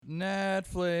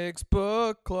Netflix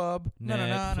book club.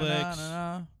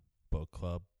 Netflix book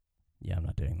club. Yeah, I'm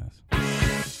not doing this.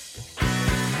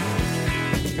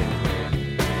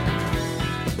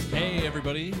 Hey,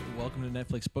 everybody. Welcome to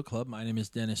Netflix Book Club. My name is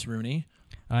Dennis Rooney.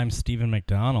 I'm Stephen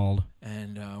McDonald.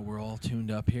 And we're all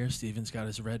tuned up here. Steven's got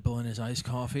his Red Bull and his iced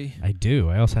coffee. I do.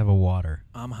 I also have a water.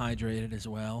 I'm hydrated as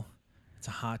well. It's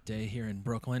a hot day here in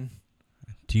Brooklyn.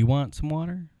 Do you want some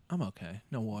water? I'm okay.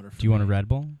 No water for me. Do you want a Red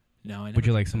Bull? No, I never Would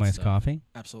you drink like some that iced stuff. coffee?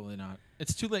 Absolutely not.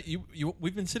 It's too late.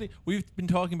 We've been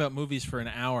talking about movies for an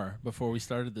hour before we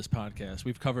started this podcast.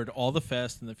 We've covered all the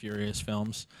Fast and the Furious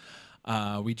films.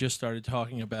 We just started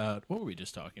talking about, what were we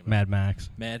just talking about?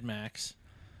 Mad Max.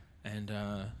 And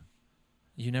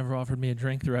you never offered me a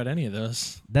drink throughout any of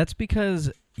those. That's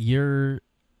because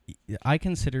I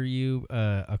consider you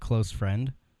a close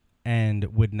friend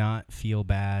and would not feel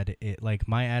bad. Like,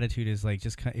 my attitude is like,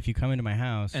 just if you come into my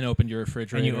house And opened your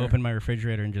refrigerator. and you open my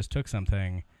refrigerator and just took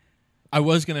something, I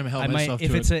was going to help myself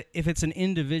if to if it's an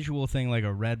individual thing like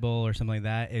a Red Bull or something like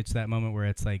that, it's that moment where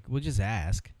it's like, we'll just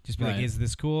ask. Just be like, is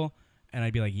this cool? And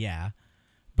I'd be like, yeah.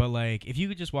 But like, if you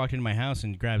could just walk into my house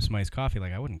and grab some iced coffee,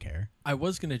 like, I wouldn't care. I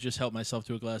was going to just help myself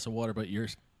to a glass of water, but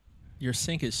your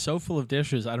sink is so full of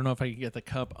dishes, I don't know if I could get the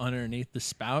cup underneath the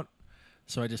spout,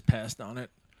 so I just passed on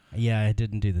it. Yeah, I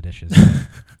didn't do the dishes.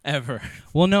 Ever.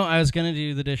 Well, no, I was gonna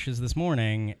do the dishes this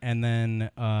morning, and then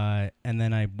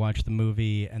I watched the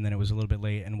movie, and then it was a little bit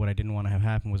late, and what I didn't want to have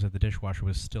happen was that the dishwasher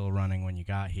was still running when you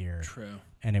got here. True.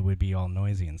 And it would be all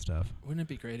noisy and stuff. Wouldn't it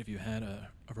be great if you had a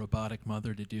robotic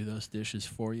mother to do those dishes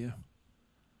for you?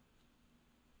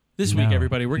 This week,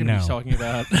 everybody, we're going to be talking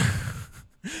about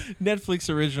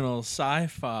Netflix original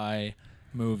sci-fi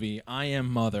movie, I Am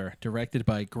Mother, directed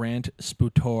by Grant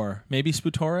Sputore. Maybe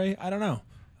Sputore? I don't know.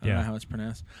 I don't know how it's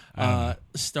pronounced.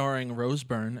 Starring Rose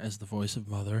Byrne as the voice of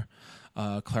Mother,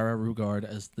 Clara Rugard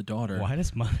as the daughter. Why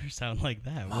does Mother sound like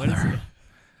that? Mother. What is it?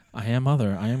 I am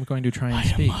Mother. I am going to try and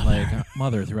speak like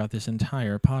Mother throughout this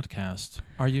entire podcast.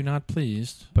 Are you not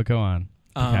pleased? But go on.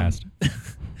 The cast.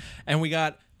 And we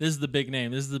got, this is the big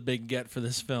name. This is the big get for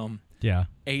this film. Yeah.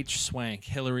 H. Swank,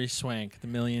 Hilary Swank, the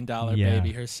 $1 Million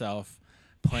Baby herself.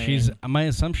 Playing. My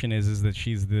assumption is that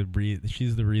she's the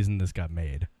reason this got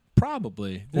made.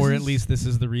 Probably. At least this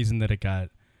is the reason that it got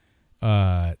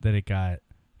like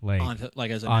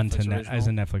as a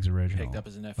Netflix original. Picked up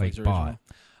as a Netflix like original.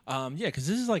 Yeah, because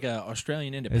this is like an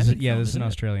Australian independent film. Yeah, this is an isn't it?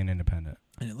 Australian independent.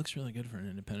 And it looks really good for an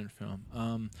independent film.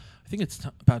 I think it's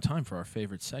about time for our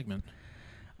favorite segment.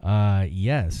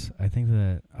 Yes, I think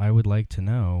that I would like to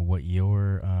know what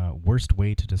your worst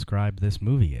way to describe this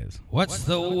movie is. What's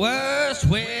the worst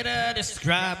way to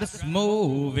describe this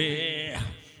movie?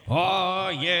 Oh,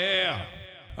 yeah.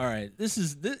 All right,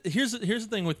 here's the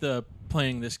thing with the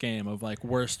playing this game of like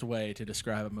worst way to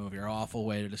describe a movie or awful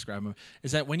way to describe a movie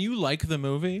is that when you like the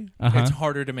movie, it's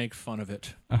harder to make fun of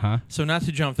it. So not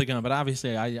to jump the gun, but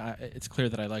obviously it's clear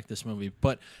that I like this movie.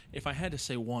 But if I had to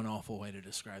say one awful way to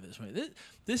describe this movie,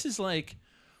 this is like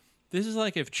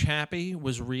if Chappie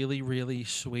was really, really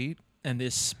sweet and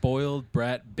this spoiled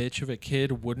brat bitch of a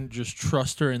kid wouldn't just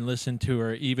trust her and listen to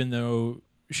her even though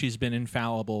she's been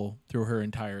infallible through her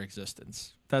entire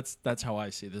existence. That's how I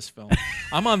see this film.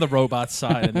 I'm on the robot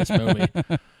side in this movie.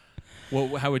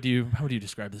 Well, how would you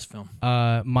describe this film?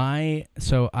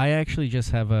 So I actually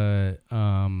just have an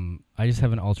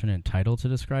alternate title to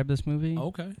describe this movie.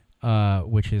 Okay.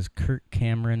 Which is Kirk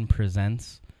Cameron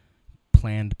Presents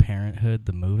Planned Parenthood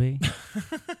the movie.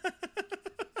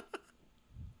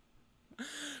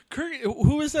 Kirk,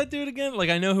 who is that dude again? Like,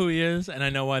 I know who he is, and I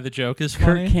know why the joke is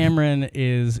funny. Kirk Cameron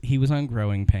he was on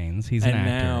Growing Pains. He's an actor.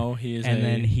 And now he is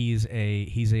then he's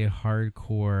a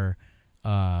hardcore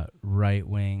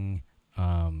right-wing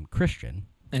Christian.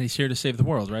 And he's here to save the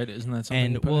world, right? Isn't that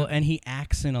something? And he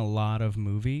acts in a lot of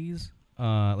movies.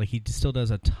 Like, he still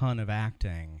does a ton of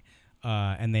acting,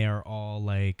 and they are all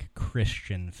like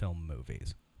Christian film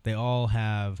movies. They all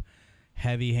have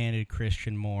heavy-handed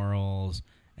Christian morals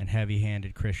and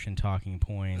heavy-handed Christian talking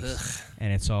points.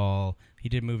 And it's all, he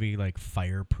did a movie like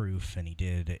Fireproof, and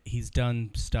he's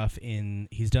done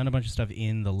a bunch of stuff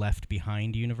in the Left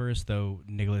Behind universe, though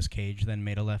Nicolas Cage then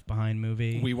made a Left Behind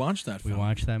movie. We watched that film. We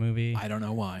watched that movie. I don't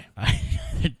know why.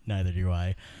 Neither do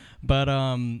I.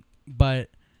 But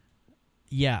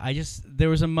yeah, there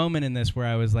was a moment in this where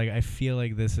I was like, I feel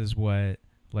like this is what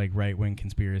like right-wing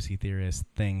conspiracy theorists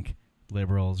think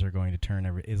liberals are going to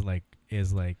turn is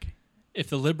like if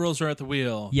the liberals are at the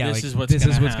wheel, this is what's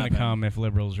going to come if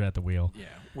liberals are at the wheel. Yeah,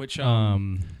 which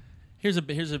Here's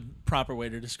a proper way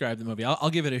to describe the movie. I'll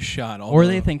give it a shot. Or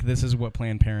they think this is what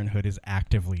Planned Parenthood is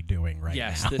actively doing right now.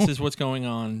 Yes, this is what's going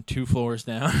on 2 floors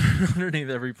down underneath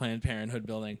every Planned Parenthood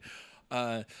building.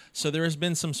 So there has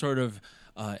been some sort of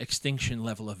extinction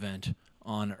level event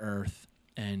on Earth,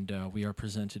 and we are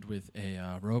presented with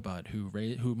a robot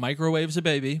who microwaves a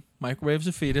baby, microwaves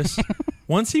a fetus.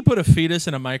 Once he put a fetus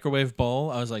in a microwave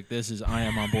bowl, I was like, I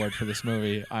am on board for this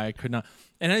movie. I could not.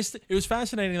 And it was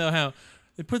fascinating, though, how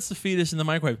it puts the fetus in the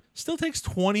microwave. Still takes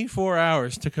 24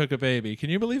 hours to cook a baby. Can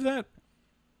you believe that?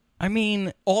 I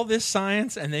mean, all this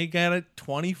science and they got it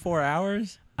 24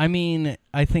 hours? I mean,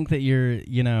 I think that you're,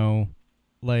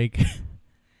 like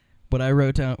what I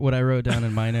wrote down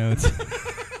in my notes.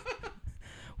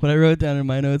 What I wrote down in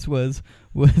my notes was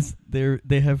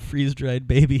they have freeze-dried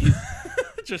babies.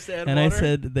 Just add and water? I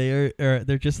said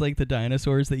they're just like the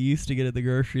dinosaurs that you used to get at the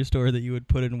grocery store that you would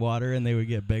put in water and they would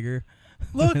get bigger.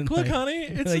 Look,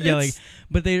 honey,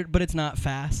 but it's not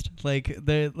fast. Like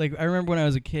I remember when I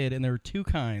was a kid, and there were 2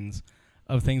 kinds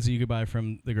of things that you could buy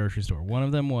from the grocery store. One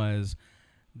of them was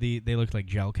they looked like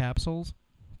gel capsules.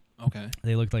 Okay.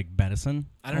 They looked like medicine.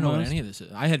 I don't know what any of this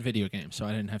is. I had video games, so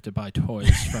I didn't have to buy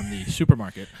toys from the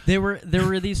supermarket. There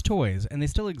were these toys, and they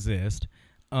still exist.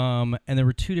 And there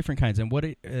were 2 different kinds. And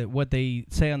what they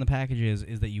say on the packages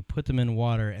is that you put them in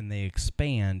water and they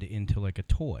expand into like a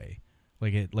toy,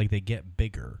 like they get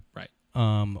bigger. Right.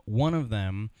 One of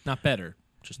them not better,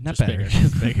 just better, bigger.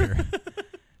 just bigger.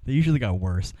 They usually got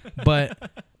worse, but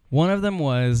one of them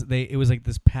was it was like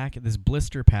this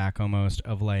blister pack almost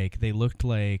of like they looked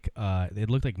like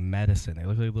medicine. They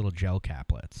looked like little gel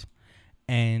caplets,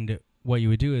 and what you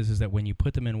would do is that when you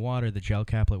put them in water, the gel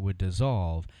caplet would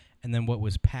dissolve. And then what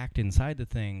was packed inside the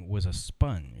thing was a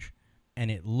sponge,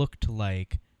 and it looked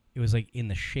like it was like in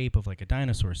the shape of like a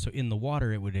dinosaur. So in the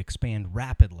water, it would expand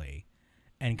rapidly,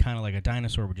 and kind of like a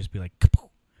dinosaur would just be like,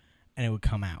 and it would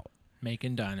come out.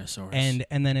 Making dinosaurs. And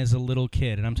then as a little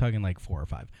kid, and I'm talking like 4 or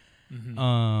 5,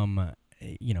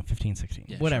 15, 16,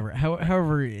 yeah, whatever. Sure.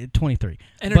 However, 23.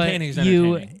 Entertaining is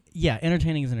entertaining. Yeah,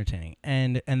 entertaining is entertaining.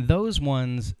 And those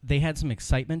ones, they had some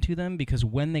excitement to them because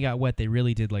when they got wet, they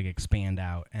really did like expand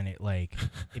out, and it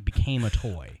became a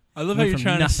toy. I love how you're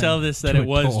trying to sell this that it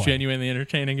was genuinely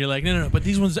entertaining. You're like, no, but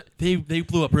these ones they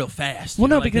blew up real fast. Well,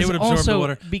 no, like because they would absorb also the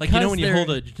water. because like when you hold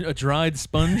a dried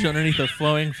sponge underneath a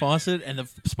flowing faucet and the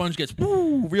sponge gets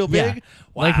real big. Yeah,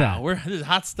 wow, like that. This is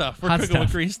hot stuff. We're Hot cooking stuff.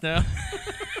 with grease now.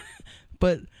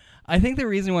 But I think the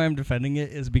reason why I'm defending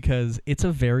it is because it's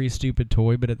a very stupid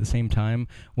toy, but at the same time,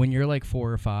 when you're like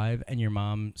 4 or 5 and your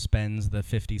mom spends the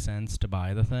 50 cents to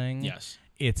buy the thing, yes,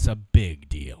 it's a big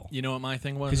deal. You know what my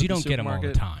thing was? Because you don't get them all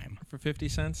the time. For 50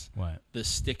 cents? What? The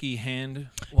sticky hand,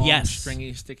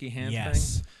 stringy sticky hand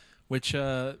thing. Which,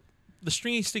 the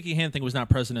stringy sticky hand thing was not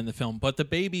present in the film, but the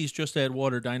babies just add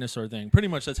water dinosaur thing. Pretty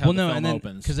much that's how the film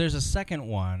opens. Because there's a second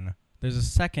one. There's a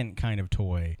second kind of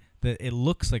toy that it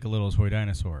looks like a little toy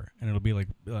dinosaur, and it'll be like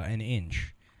an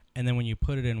inch. And then when you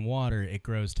put it in water, it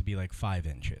grows to be like 5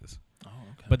 inches. Oh,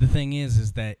 okay. But the thing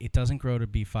is that it doesn't grow to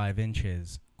be 5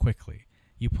 inches quickly.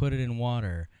 You put it in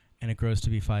water, and it grows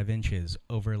to be 5 inches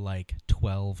over like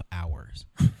 12 hours.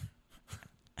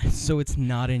 So it's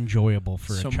not enjoyable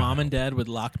for a child. So mom and dad would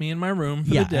lock me in my room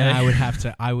for the day. And I would have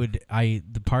to.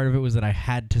 The part of it was that I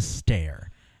had to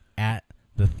stare at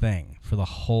the thing for the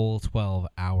whole 12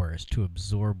 hours to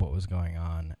absorb what was going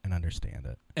on and understand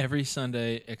it. Every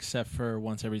Sunday, except for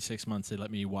once every 6 months, they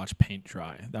let me watch paint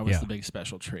dry. That was the big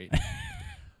special treat.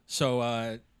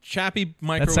 So, Chappie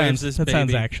microwaves this baby. That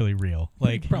sounds actually real.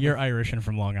 Like, you're Irish and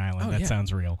from Long Island. That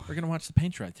sounds real. We're going to watch the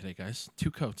paint dry today, guys. 2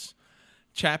 coats.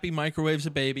 Chappie microwaves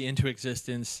a baby into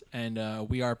existence, and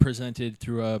we are presented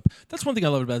through that's one thing I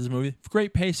loved about this movie.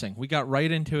 Great pacing. We got right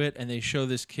into it, and they show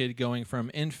this kid going from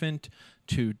infant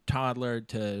to toddler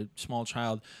to small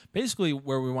child. Basically,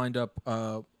 where we wind up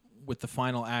with the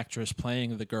final actress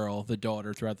playing the girl, the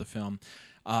daughter, throughout the film.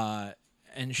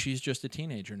 And she's just a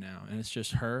teenager now, and it's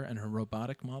just her and her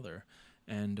robotic mother.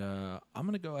 And I'm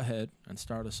going to go ahead and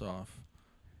start us off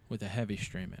with a heavy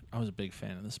stream it. I was a big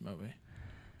fan of this movie.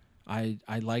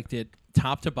 I liked it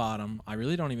top to bottom. I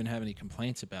really don't even have any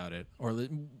complaints about it, or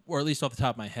at least off the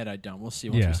top of my head, I don't. We'll see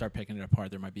once we start picking it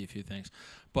apart. There might be a few things,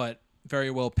 but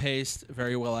very well paced,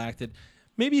 very well acted.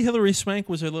 Maybe Hilary Swank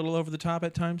was a little over the top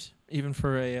at times, even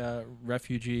for a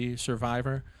refugee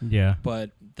survivor. Yeah.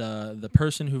 But the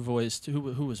person who voiced who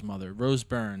was Mother, Rose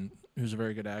Byrne, who's a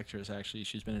very good actress. Actually,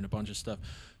 she's been in a bunch of stuff.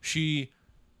 She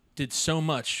did so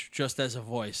much just as a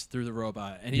voice through the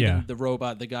robot, and even the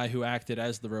robot, the guy who acted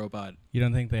as the robot. You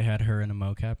don't think they had her in a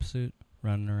mocap suit?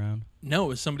 running around? No, it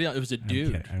was somebody else. It was a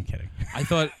dude. I'm kidding.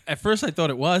 At first I thought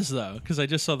it was, though, because I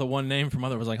just saw the one name from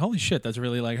Mother. I was like, holy shit, that's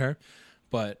really like her.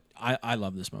 But I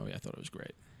love this movie. I thought it was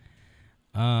great.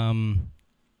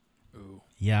 Ooh.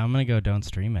 Yeah, I'm going to go Don't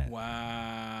Stream It.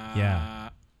 Wow. Yeah.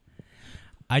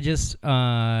 I just,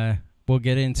 we'll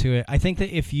get into it. I think that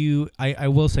if you, I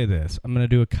will say this. I'm going to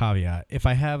do a caveat. If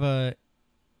I have a,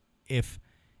 if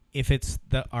it's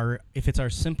our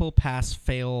simple pass,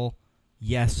 fail,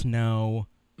 yes, no,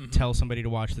 tell somebody to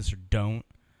watch this or don't,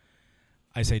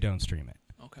 I say don't stream it.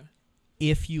 Okay.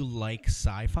 If you like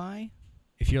sci-fi,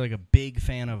 if you're like a big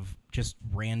fan of just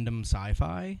random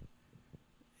sci-fi,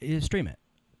 stream it.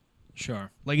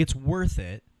 Sure. Like, it's worth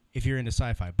it if you're into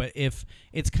sci-fi. But if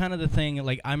it's kind of the thing,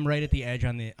 like, I'm right at the edge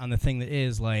on the thing that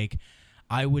is, like,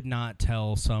 I would not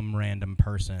tell some random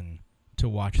person to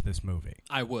watch this movie.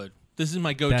 I would. This is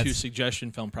my go-to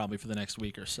suggestion film probably for the next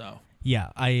week or so. Yeah,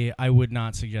 I would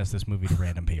not suggest this movie to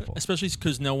random people. Especially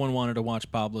because no one wanted to watch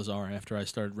Bob Lazar after I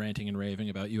started ranting and raving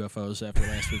about UFOs after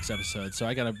last week's episode. So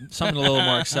I got something a little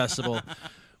more accessible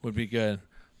would be good.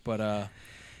 But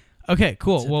okay,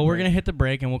 cool. Well, we're going to hit the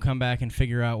break, and we'll come back and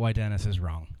figure out why Dennis is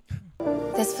wrong.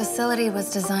 This facility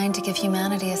was designed to give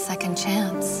humanity a second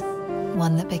chance.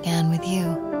 One that began with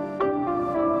you.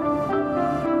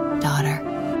 Daughter.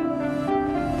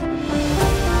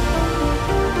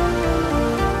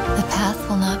 The path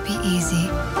will not be easy.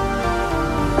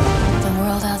 The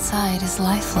world outside is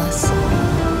lifeless.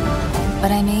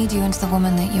 But I made you into the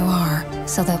woman that you are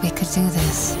so that we could do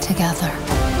this together.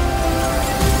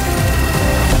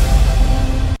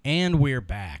 And we're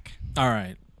back. All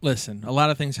right. Listen, a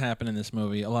lot of things happen in this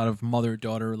movie. A lot of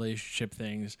mother-daughter relationship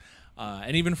things.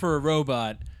 And even for a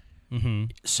robot,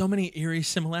 so many eerie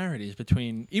similarities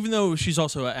between... Even though she's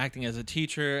also acting as a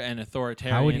teacher and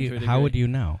authoritarian to a degree. How would you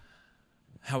know?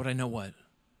 How would I know what?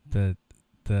 The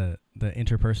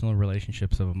interpersonal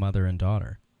relationships of a mother and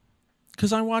daughter.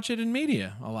 Because I watch it in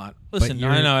media a lot. Listen,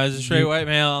 I know, as a straight white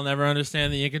male, I'll never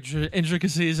understand the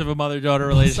intricacies of a mother-daughter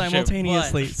relationship.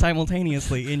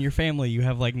 Simultaneously, in your family, you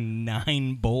have like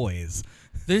 9 boys.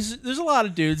 There's a lot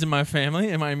of dudes in my family,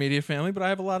 in my immediate family, but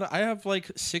I have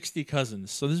like 60 cousins,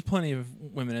 so there's plenty of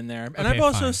women in there. And I've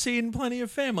also seen plenty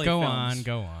of family films.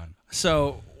 Go on.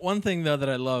 So one thing, though, that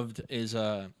I loved is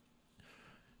the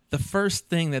first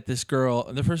thing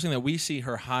that we see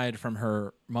her hide from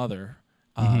her mother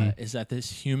is that this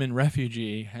human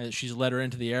refugee, she's let her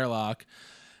into the airlock,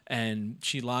 and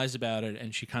she lies about it,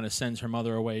 and she kind of sends her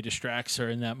mother away, distracts her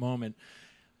in that moment.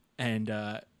 And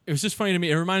it was just funny to me.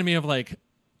 It reminded me of like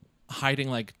hiding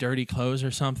like dirty clothes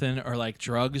or something, or like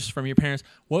drugs from your parents.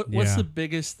 What's the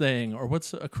biggest thing, or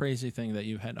what's a crazy thing that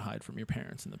you've had to hide from your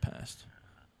parents in the past?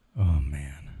 Oh,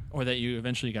 man. Or that you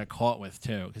eventually got caught with,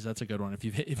 too, because that's a good one.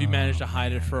 If you manage to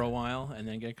hide it for a while and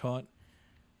then get caught.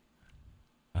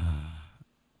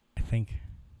 I think...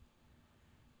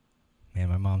 Man,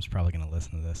 my mom's probably going to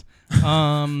listen to this.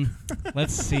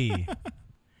 Let's see.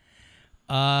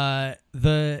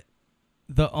 The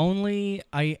only...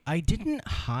 I didn't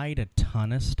hide a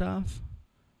ton of stuff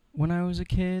when I was a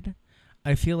kid.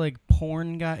 I feel like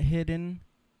porn got hidden.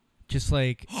 Just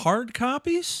like... Hard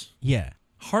copies? Yeah.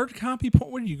 Hard copy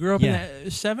porn? What did you grow up in the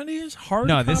 70s? Hard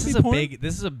copy porn?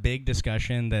 This is a big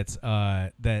discussion that's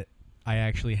that I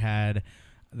actually had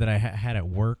had at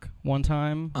work one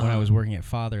time when I was working at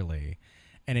Fatherly,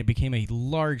 and it became a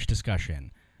large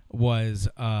discussion. Was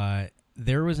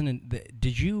there was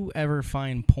did you ever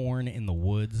find porn in the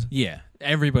woods? Yeah,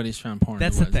 everybody's found porn.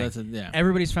 That's in the the woods. thing.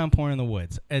 Everybody's found porn in the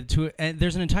woods. And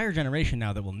there's an entire generation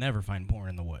now that will never find porn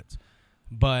in the woods,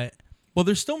 but. Well,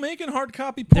 they're still making hard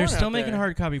copy porn. They're still making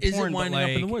hard copy porn. Is it winding up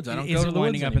in the woods? I don't Is go it to the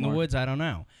winding woods up in the anymore. woods? I don't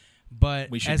know. But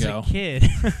we should as go. A kid,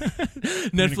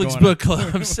 Netflix Book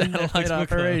Club satellite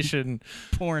operation,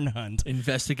 porn hunt,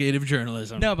 investigative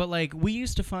journalism. No, but like we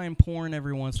used to find porn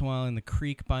every once in a while in the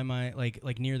creek by my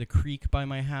like near the creek by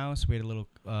my house. We had a little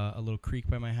creek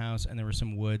by my house, and there were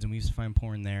some woods, and we used to find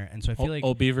porn there. And so I feel like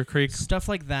Old Beaver Creek stuff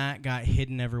like that got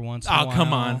hidden every once in a while. Oh,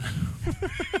 come on.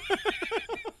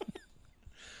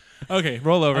 Okay,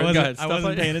 roll over. I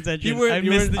wasn't paying attention. I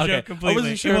missed the joke completely. I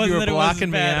wasn't sure if you were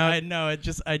blocking me out.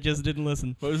 I just didn't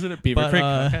listen. What was it at Beaver Creek?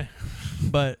 Okay.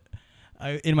 But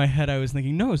in my head, I was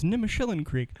thinking, no, it's Nimishillen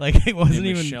Creek. Like it wasn't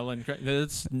even. Nimishillen Creek.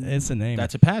 It's a name.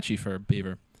 That's Apache for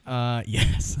beaver.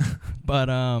 Yes, but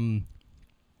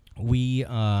we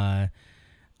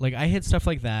like I hit stuff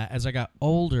like that as I got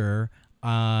older.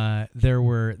 There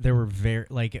were very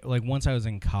like once I was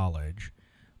in college,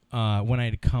 when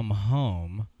I'd come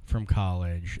home from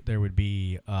college, there would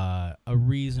be a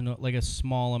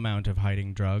small amount of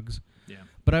hiding drugs. Yeah.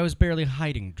 but I was barely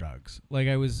hiding drugs. Like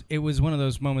it was one of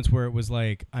those moments where it was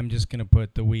like, I'm just gonna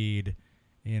put the weed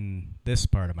in this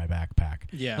part of my backpack.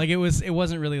 Yeah. Like it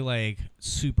wasn't really like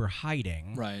super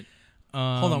hiding. Right.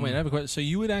 Hold on, wait. I have a question. So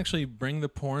you would actually bring the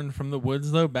porn from the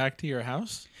woods though back to your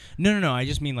house? No. I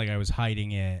just mean like I was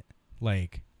hiding it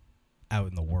like out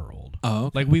in the world. Oh,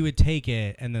 okay. Like we would take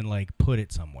it and then like put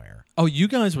it somewhere. Oh, you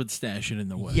guys would stash it in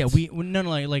the woods? Yeah,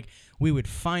 like we would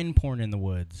find porn in the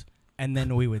woods and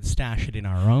then we would stash it in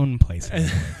our own place in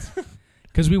the woods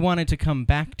because we wanted to come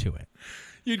back to it.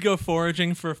 You'd go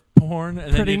foraging for porn,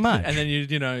 and pretty much, and then you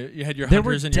had your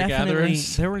hunters and your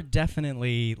gatherers. There were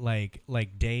definitely like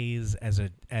days as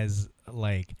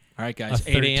like. All right, guys,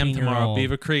 8 a.m. tomorrow,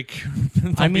 Beaver Creek.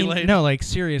 I mean, no, like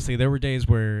seriously, there were days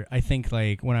where I think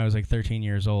like when I was like 13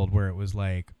 years old, where it was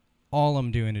like all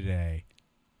I'm doing today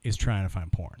is trying to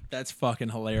find porn. That's fucking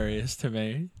hilarious to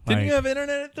me. Didn't you have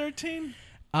internet at 13?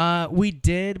 We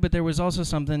did, but there was also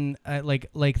something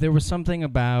like there was something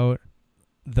about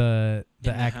the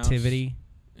activity,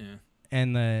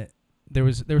 and there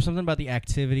was something about the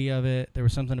activity of it. There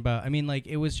was something about, I mean, like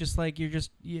it was just like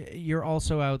you're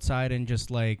also outside and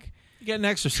just like you're getting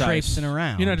exercise, traipsing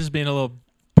around. You're not just being a little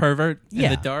pervert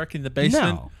in the dark in the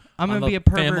basement. No, I'm gonna be a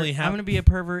pervert. I'm gonna be a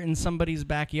pervert in somebody's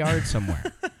backyard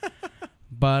somewhere.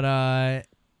 But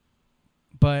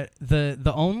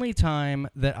the only time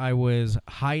that I was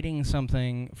hiding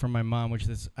something from my mom, which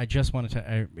I just want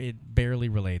to it barely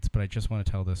relates, but I just want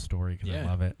to tell this story because I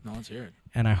love it. No, let's hear it.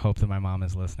 And I hope that my mom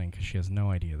is listening because she has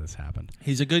no idea this happened.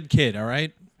 He's a good kid, all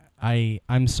right?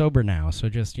 I'm sober now, so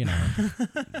just,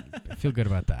 feel good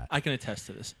about that. I can attest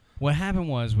to this. What happened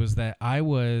was that I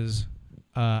was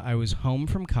home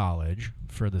from college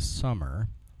for the summer,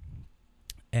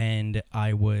 and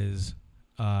I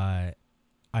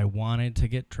wanted to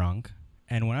get drunk,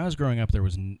 and when I was growing up, there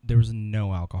was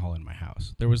no alcohol in my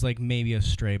house. There was like maybe a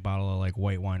stray bottle of like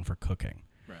white wine for cooking,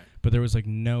 right? But there was like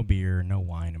no beer, no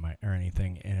wine or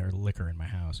anything or liquor in my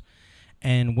house.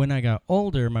 And when I got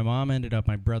older,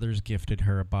 my brothers gifted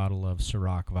her a bottle of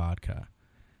Ciroc vodka.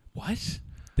 What?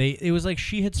 It was like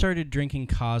she had started drinking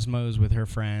Cosmos with her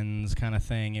friends, kind of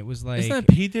thing. It was like, isn't that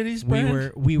P. Diddy's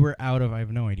brand? We were out of, I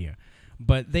have no idea.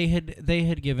 But they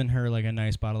had given her like a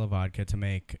nice bottle of vodka to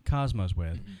make Cosmos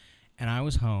with. Mm-hmm. And I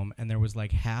was home and there was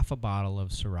like half a bottle of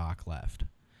Ciroc left.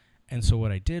 And so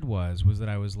what I did was that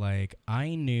I was like,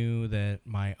 I knew that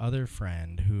my other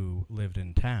friend who lived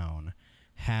in town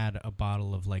had a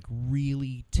bottle of like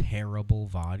really terrible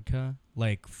vodka,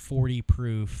 like 40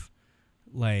 proof,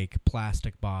 like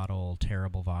plastic bottle,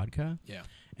 terrible vodka. Yeah.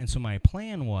 And so my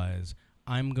plan was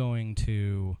I'm going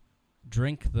to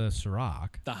drink the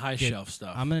Ciroc. The high shelf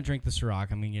stuff. I'm going to drink the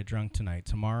Ciroc. I'm going to get drunk tonight.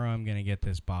 Tomorrow I'm going to get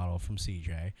this bottle from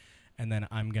CJ. And then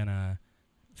I'm going to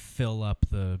fill up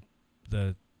the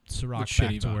Ciroc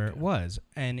back to where it was.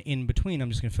 And in between,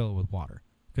 I'm just going to fill it with water.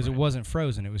 Because it wasn't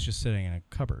frozen. It was just sitting in a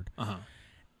cupboard. Uh-huh.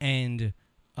 And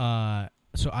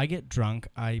so I get drunk.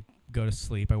 I go to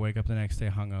sleep. I wake up the next day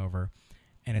hungover.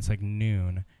 And it's like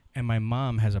noon. And my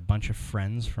mom has a bunch of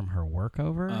friends from her work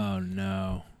over. Oh,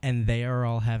 no. And they are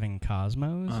all having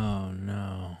Cosmos. Oh,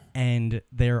 no. And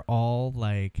they're all,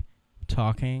 like,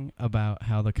 talking about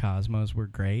how the Cosmos were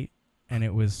great. And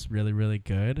it was really, really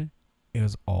good. It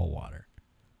was all water.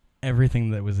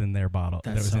 Everything that was in their bottle,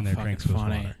 that was in their drinks was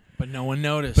water. But no one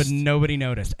noticed. But nobody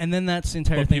noticed. And then that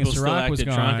entire thing of Ciroc was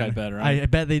gone. Drunk, I bet, right? I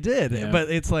bet they did. Yeah.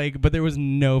 But it's like, but there was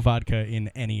no vodka in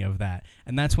any of that.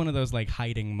 And that's one of those like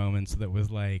hiding moments that was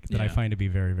like, that I find to be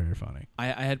very, very funny. I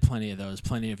had plenty of those.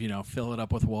 Plenty of, fill it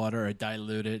up with water or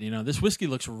dilute it. This whiskey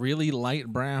looks really light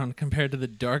brown compared to the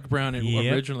dark brown it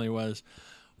originally was.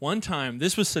 One time,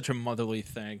 this was such a motherly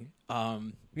thing.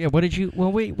 What did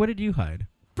you hide?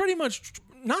 Pretty much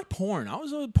not porn.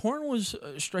 Porn was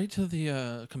straight to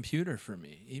the computer for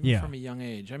me, even from a young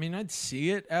age. I mean, I'd see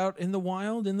it out in the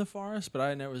wild, in the forest, but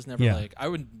I was never like, I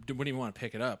wouldn't even want to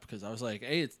pick it up because I was like,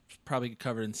 A, it's probably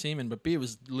covered in semen, but B, it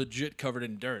was legit covered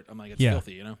in dirt. I'm like, it's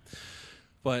filthy,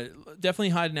 But definitely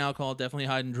hiding alcohol, definitely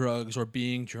hiding drugs or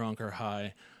being drunk or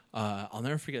high. I'll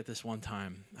never forget this one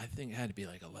time. I think it had to be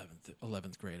like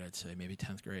 11th grade, I'd say, maybe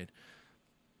 10th grade.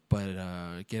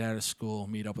 But get out of school,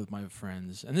 meet up with my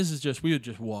friends. And this is we would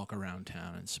just walk around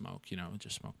town and smoke,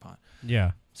 just smoke pot.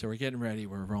 Yeah. So we're getting ready.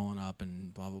 We're rolling up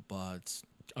and blah, blah, blah. It's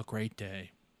a great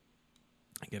day.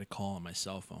 I get a call on my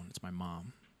cell phone. It's my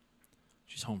mom.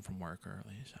 She's home from work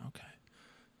early. I said, okay.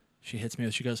 She hits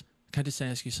me. She goes, can I just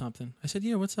ask you something? I said,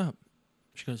 yeah, what's up?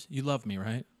 She goes, you love me,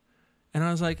 right? And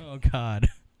I was like, oh, God.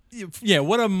 Yeah,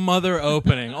 what a mother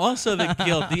opening. Also the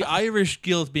guilt, the Irish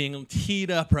guilt being teed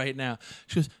up right now.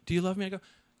 She goes, do you love me? I go,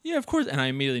 yeah, of course. And I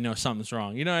immediately know something's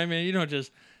wrong. You know what I mean? You don't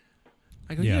just...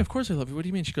 I go, yeah, of course I love you. What do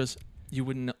you mean? She goes, you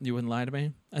wouldn't lie to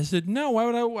me? I said, no, why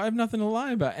would I have nothing to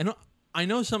lie about? And I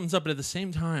know something's up, but at the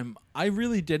same time, I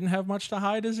really didn't have much to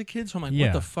hide as a kid, so I'm like,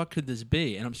 what the fuck could this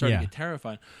be? And I'm starting to get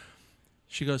terrified.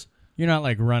 She goes, you're not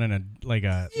like running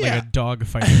a dog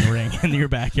fighting ring in your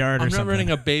backyard or something. I'm not running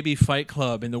a baby fight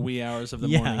club in the wee hours of the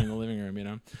morning in the living room, you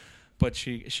know? But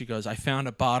she goes, I found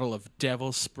a bottle of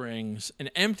Devil Springs, an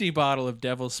empty bottle of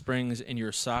Devil Springs in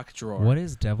your sock drawer. What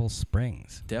is Devil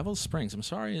Springs? Devil Springs. I'm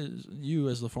sorry you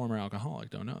as the former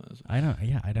alcoholic don't know this. I don't.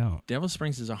 Yeah, I don't. Devil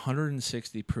Springs is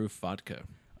 160 proof vodka.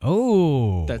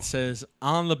 Oh. That says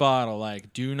on the bottle,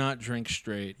 like, do not drink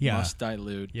straight, must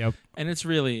dilute. Yep. And it's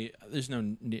really, there's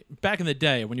no, back in the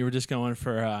day when you were just going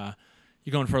for,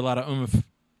 you're going for a lot of oomph,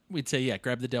 we'd say, yeah,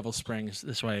 grab the Devil Springs.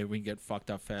 This way we can get fucked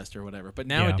up faster or whatever. But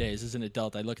nowadays, as an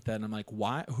adult, I look at that and I'm like,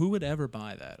 why? Who would ever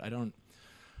buy that? I don't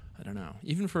know.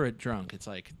 Even for a drunk, it's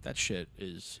like that shit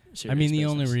is serious. I mean, the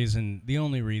business.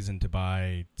 only reason to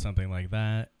buy something like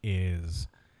that is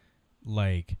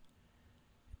like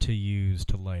to use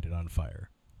to light it on fire.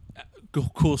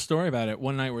 Cool story about it.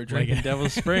 One night we're drinking Devil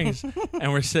Springs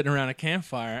and we're sitting around a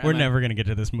campfire. We're never going to get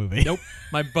to this movie. Nope.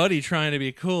 My buddy, trying to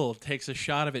be cool, takes a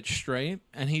shot of it straight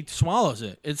and he swallows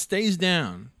it. It stays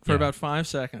down for about 5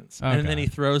 seconds. And then he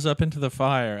throws up into the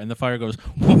fire and the fire goes,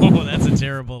 whoa, that's a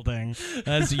terrible thing.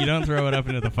 You don't throw it up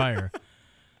into the fire.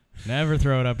 Never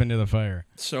throw it up into the fire.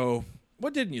 So,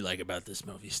 what didn't you like about this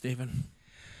movie, Stephen?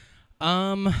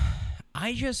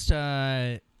 I just,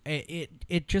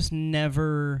 it just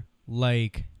never...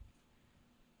 Like,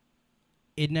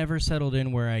 it never settled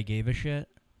in where I gave a shit.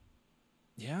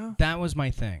 Yeah, that was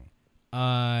my thing.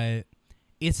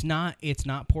 It's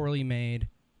not poorly made.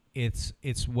 It's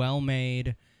well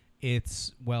made.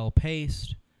 It's well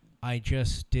paced. I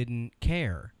just didn't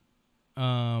care.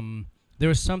 There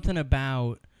was something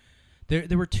about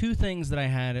there were two things that I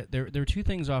had. There were two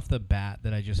things off the bat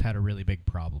that I just had a really big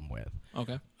problem with.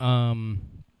 Okay.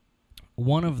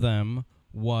 One of them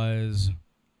was,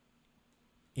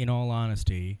 in all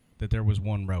honesty, that there was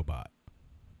one robot.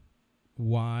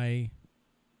 Why,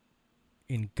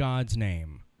 in God's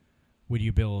name, would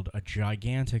you build a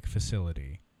gigantic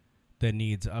facility that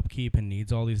needs upkeep and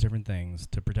needs all these different things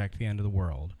to protect the end of the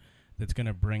world that's going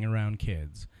to bring around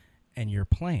kids, and your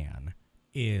plan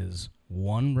is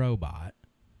one robot,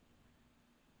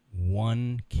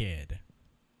 one kid?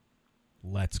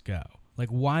 Let's go. Like,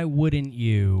 why wouldn't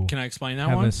you... Can I explain that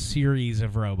have one? a series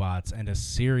of robots and a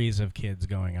series of kids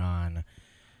going on?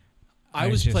 I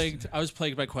was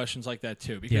plagued by questions like that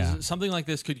too, because something like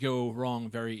this could go wrong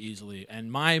very easily.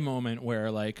 And my moment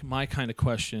where, like, my kind of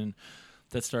question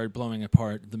that started blowing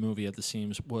apart the movie at the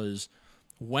seams was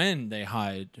when they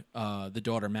hide, the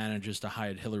daughter manages to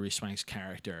hide Hilary Swank's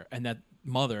character, and that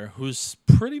mother, who's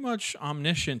pretty much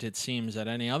omniscient, it seems, at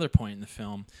any other point in the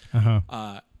film,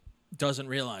 doesn't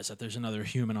realize that there's another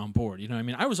human on board. You know what I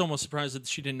mean? I was almost surprised that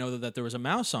she didn't know that there was a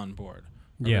mouse on board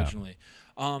originally.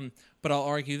 But I'll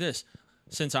argue this.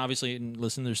 Since obviously, and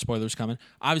listen, there's spoilers coming.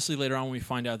 Obviously, later on, we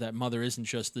find out that Mother isn't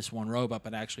just this one robot,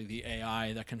 but actually the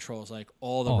AI that controls like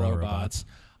all the robots.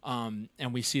 And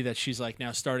we see that she's like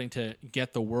now starting to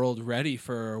get the world ready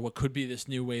for what could be this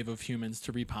new wave of humans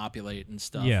to repopulate and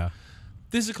stuff. Yeah.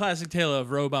 This is a classic tale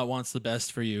of robot wants the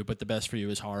best for you, but the best for you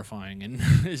is horrifying. And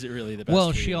is it really the best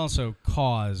Well, for she you? also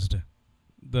caused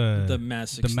the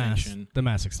mass extinction. The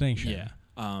mass extinction. Yeah.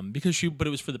 But it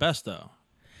was for the best, though.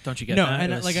 Don't you get that?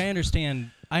 No, and like I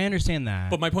understand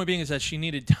that. But my point being is that she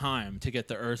needed time to get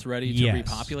the Earth ready to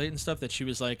repopulate and stuff, that she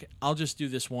was like, I'll just do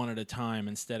this one at a time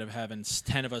instead of having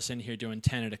 10 of us in here doing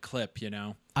 10 at a clip, you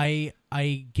know? I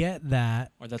get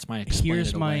that. Or that's my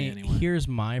anyway. Here's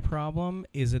my problem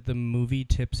is that the movie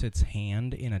tips its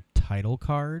hand in a title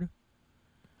card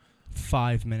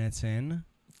 5 minutes in.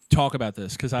 Talk about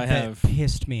this, because that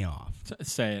pissed me off.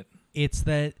 Say it. It's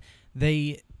that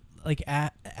they... Like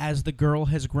as the girl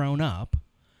has grown up,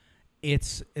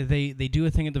 they do a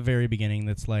thing at the very beginning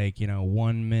that's like, you know,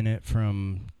 1 minute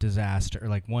from disaster, or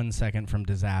like 1 second from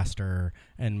disaster,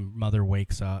 and mother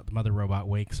robot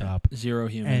wakes up, 0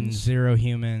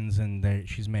 humans, and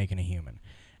she's making a human,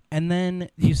 and then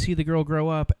you see the girl grow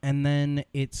up, and then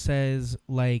it says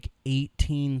like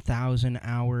 18,000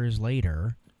 hours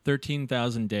later,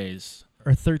 13,000 days.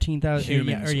 Or 13,000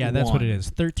 that's what it is.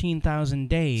 13,000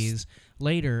 days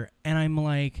later, and I'm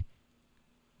like,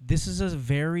 this is a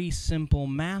very simple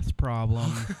math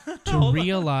problem to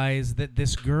realize that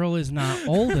this girl is not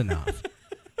old enough.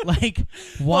 Like,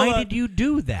 why did you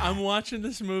do that? I'm watching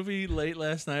this movie late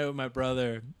last night with my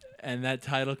brother, and that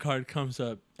title card comes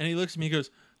up, and he looks at me and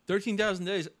goes, 13,000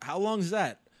 days, how long is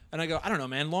that? And I go, I don't know,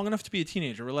 man, long enough to be a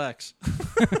teenager, relax.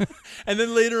 And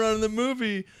then later on in the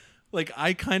movie, like,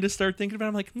 I kind of start thinking about it.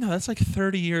 I'm like, no, that's like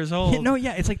 30 years old.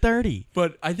 Yeah, it's like 30.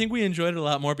 But I think we enjoyed it a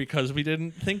lot more because we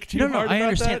didn't think too hard about I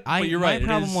understand. that. But you're right.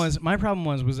 My problem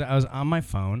was that I was on my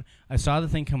phone. I saw the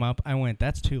thing come up. I went,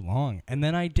 that's too long. And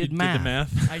then I did math. Did the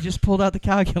math? I just pulled out the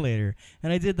calculator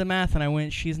and I did the math and I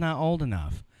went, she's not old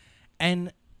enough.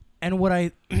 And what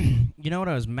I, you know what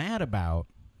I was mad about,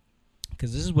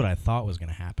 because this is what I thought was going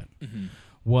to happen,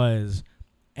 was,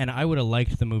 and I would have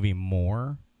liked the movie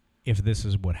more if this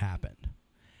is what happened,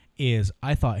 is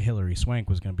I thought Hilary Swank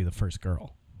was going to be the first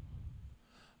girl.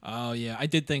 Oh, yeah. I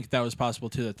did think that was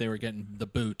possible, too, that they were getting the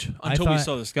boot until we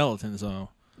saw the skeletons, though.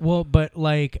 Well, but,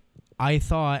 like, I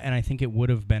thought, and I think it would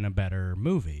have been a better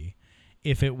movie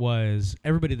if it was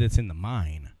everybody that's in the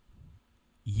mine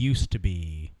used to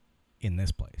be in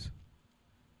this place.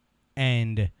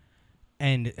 And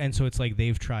so it's like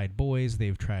they've tried boys,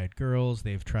 they've tried girls,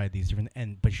 they've tried these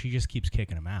different, but she just keeps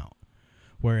kicking them out.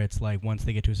 Where it's like once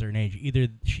they get to a certain age, either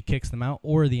she kicks them out,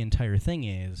 or the entire thing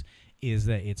is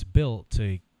that it's built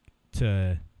to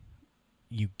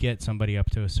you get somebody up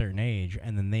to a certain age,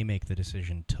 and then they make the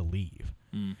decision to leave.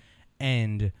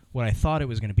 And what I thought it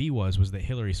was going to be was that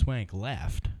Hilary Swank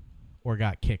left or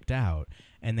got kicked out,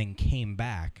 and then came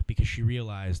back because she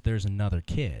realized there's another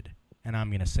kid, and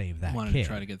I'm going to save that kid. Wanted to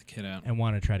try to get the kid out. And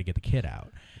wanted to try to get the kid out.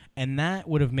 And that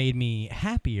would have made me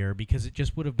happier because it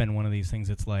just would have been one of these things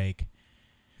that's like,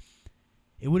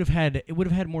 it would have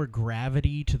had more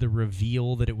gravity to the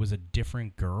reveal that it was a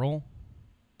different girl.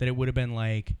 That it would have been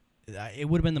like, it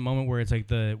would have been the moment where it's like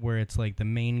the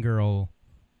main girl,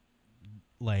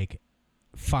 like,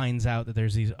 finds out that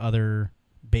there's these other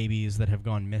babies that have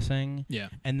gone missing. Yeah.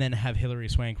 And then have Hilary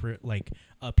Swank like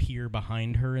appear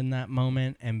behind her in that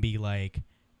moment and be like,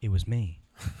 it was me.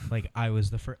 Like, I was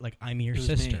the first. Like, I'm your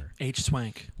sister. Me. H.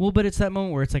 Swank. Well, but it's that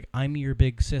moment where it's like, I'm your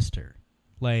big sister.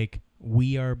 Like,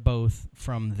 we are both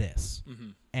from this,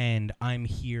 and I'm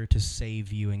here to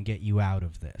save you and get you out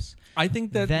of this. I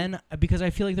think that then, because I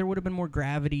feel like there would have been more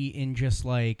gravity in just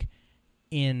like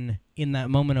in that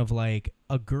moment of like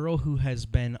a girl who has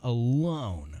been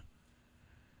alone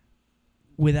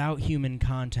without human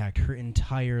contact her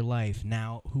entire life,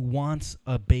 now who wants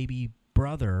a baby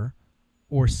brother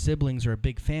or siblings or a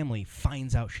big family,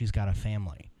 finds out she's got a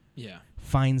family. Yeah.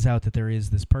 Finds out that there is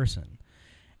this person.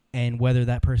 And whether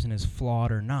that person is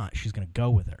flawed or not, she's going to go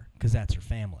with her because that's her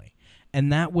family.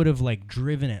 And that would have, like,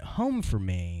 driven it home for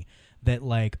me that,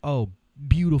 like, oh,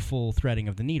 beautiful threading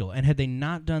of the needle. And had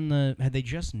they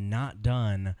just not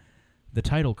done the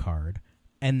title card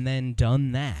and then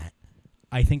done that,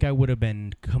 I think I would have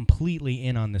been completely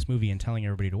in on this movie and telling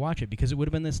everybody to watch it, because it would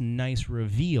have been this nice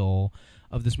reveal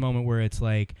of this moment where it's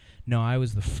like, no, I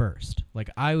was the first. Like,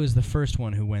 I was the first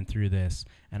one who went through this,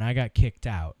 and I got kicked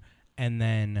out. And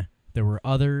then there were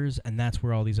others, and that's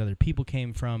where all these other people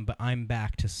came from. But I'm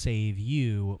back to save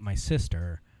you, my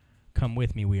sister. Come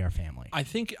with me. We are family. I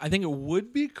think it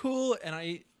would be cool, and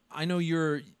I know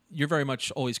you're very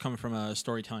much always coming from a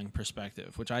storytelling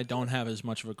perspective, which I don't have as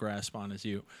much of a grasp on as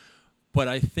you. But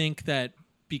I think that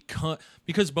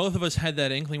because both of us had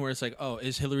that inkling where it's like, oh,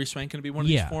 is Hilary Swank going to be one of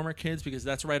these former kids? Because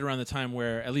that's right around the time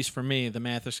where, at least for me, the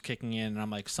math is kicking in, and I'm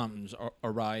like, something's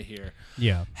awry here.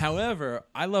 Yeah. However,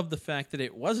 I love the fact that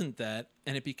it wasn't that,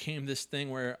 and it became this thing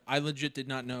where I legit did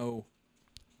not know.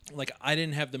 Like, I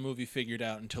didn't have the movie figured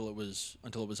out until it was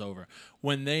over.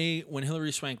 When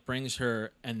Hilary Swank brings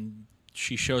her and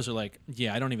she shows her, like,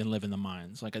 yeah, I don't even live in the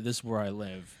mines. Like, this is where I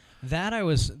live. That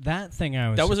was That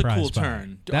was a cool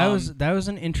turn. That was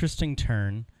an interesting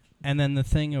turn, and then the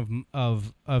thing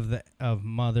of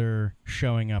Mother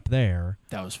showing up there,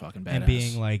 that was fucking badass, and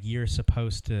being like,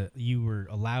 you were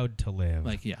allowed to live,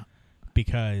 like, yeah,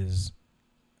 because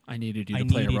I needed you to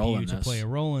play a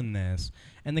role in this,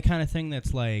 and the kind of thing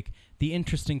that's like the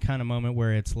interesting kind of moment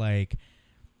where it's like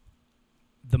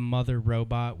the mother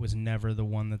robot was never the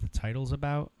one that the title's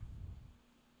about.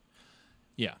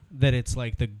 Yeah. That it's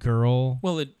like the girl.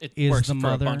 Well, it is works the for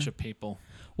mother. a bunch of people.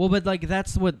 Well, but like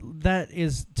that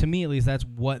is, to me at least, that's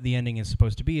what the ending is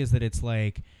supposed to be, is that it's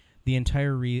like the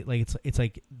entire it's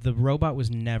like the robot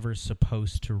was never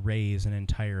supposed to raise an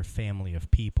entire family of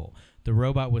people. The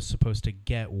robot was supposed to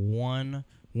get one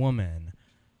woman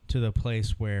to the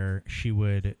place where she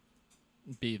would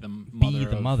be the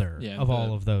mother of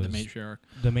all of those,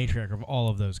 the matriarch of all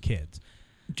of those kids.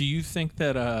 Do you think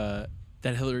that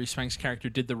that Hilary Swank's character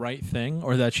did the right thing,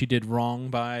 or that she did wrong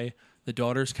by the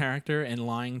daughter's character and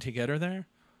lying to get her there?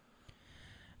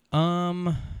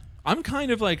 I'm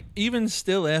kind of like, even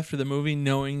still after the movie,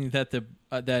 knowing that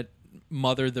that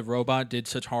Mother, the robot, did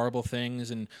such horrible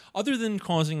things, and other than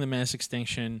causing the mass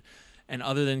extinction and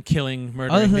other than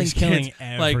murdering other than these killing kids,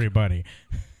 everybody,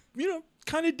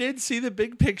 kind of did see the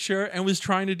big picture and was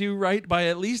trying to do right by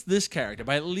at least this character,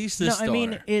 by at least this daughter. I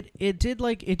mean, it did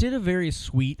a very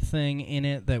sweet thing in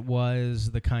it that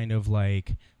was the kind of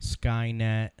like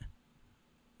Skynet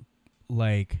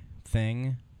like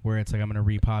thing where it's like I'm gonna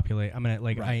repopulate. I'm gonna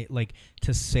I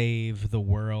to save the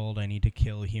world. I need to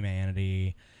kill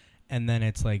humanity, and then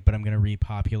it's like, but I'm gonna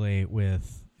repopulate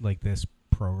with like this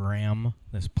program,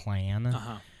 this plan.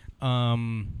 I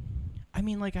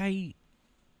mean, like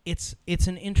it's one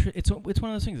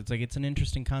of those things. It's like it's an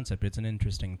interesting concept. It's an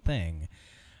interesting thing.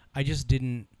 I just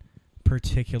didn't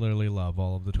particularly love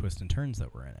all of the twists and turns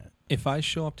that were in it. If I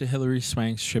show up to Hilary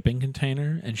Swank's shipping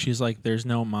container and she's like, "There's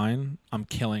no mine," I'm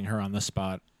killing her on the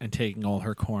spot and taking all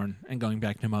her corn and going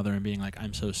back to Mother and being like,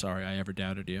 "I'm so sorry I ever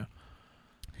doubted you.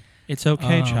 It's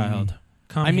okay, child.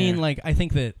 Come here." mean, like I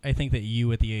think that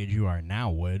you at the age you are now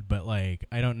would, but like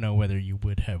I don't know whether you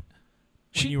would have.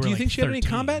 Do you think she had any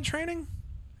combat training?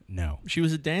 No. She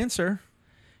was a dancer.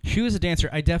 She was a dancer.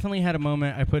 I definitely had a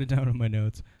moment. I put it down in my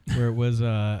notes where it was.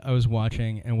 I was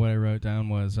watching, and what I wrote down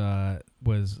was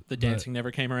the dancing never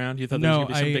came around. You thought there was gonna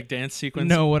be some big dance sequence.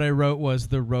 No, what I wrote was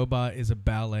the robot is a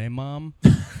ballet mom,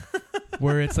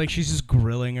 where it's like she's just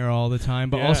grilling her all the time.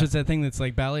 But also, it's that thing that's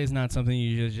like ballet is not something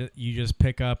you just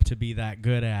pick up to be that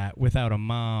good at without a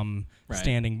mom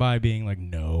standing by being like,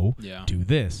 no, do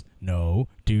this, no,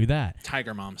 do that.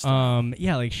 Tiger mom stuff.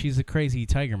 Yeah, like she's a crazy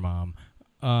tiger mom.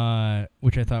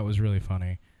 Which I thought was really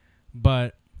funny.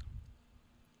 But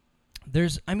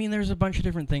there's a bunch of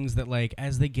different things that, like,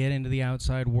 as they get into the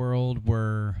outside world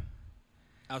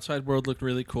Outside world looked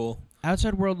really cool.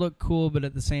 Outside world looked cool, but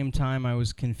at the same time I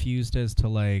was confused as to,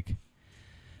 like,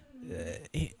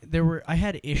 I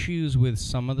had issues with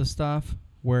some of the stuff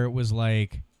where it was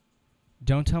like,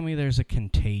 don't tell me there's a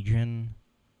contagion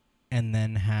and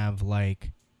then have,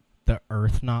 like, the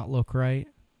Earth not look right.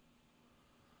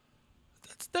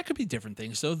 That could be different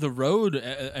things. So the road,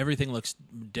 everything looks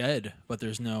dead, but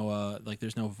there's no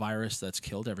virus that's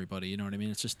killed everybody. You know what I mean?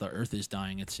 It's just the Earth is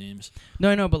dying. It seems. No,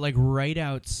 I know, but like right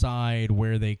outside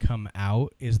where they come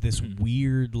out is this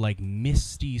weird, like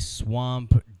misty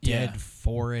swamp, dead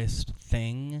forest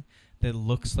thing that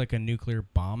looks like a nuclear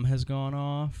bomb has gone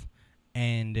off,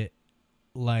 and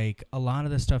like a lot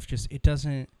of the stuff just it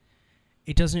doesn't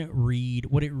read.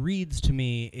 What it reads to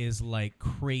me is like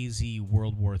crazy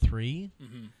World War III,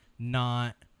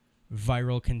 not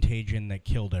viral contagion that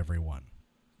killed everyone.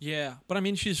 Yeah, but I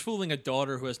mean, she's fooling a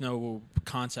daughter who has no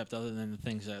concept other than the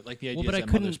things that, like the ideas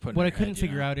that mother's putting in her head. What I couldn't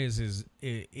figure out is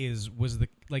was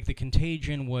the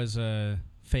contagion was a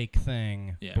fake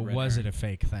thing, but was it a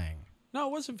fake thing? No,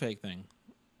 it wasn't a fake thing.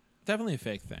 Definitely a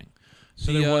fake thing.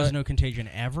 So there was no contagion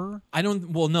ever?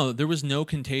 No, there was no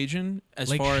contagion as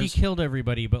like far as... Like, she killed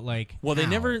everybody, but, like, well, how?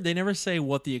 they never say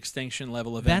what the extinction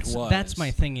level event was. That's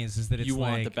my thing is that it's you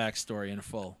like... want the backstory in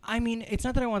full. I mean, it's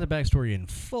not that I want the backstory in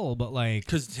full, but, like...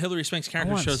 Because Hilary Swank's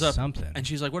character shows up, something. And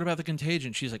she's like, what about the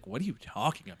contagion? She's like, what are you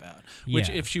talking about? Which,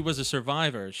 if she was a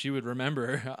survivor, she would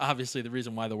remember, obviously, the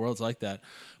reason why the world's like that.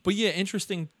 But, yeah,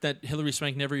 interesting that Hilary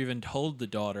Swank never even told the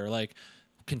daughter, like...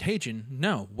 Contagion?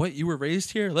 No. What, you were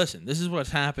raised here? Listen, this is what's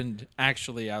happened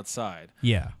actually outside.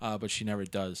 Yeah. But she never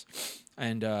does.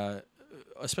 And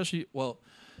especially, well,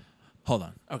 hold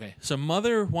on. Okay, so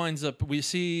Mother winds up, we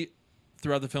see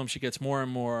throughout the film she gets more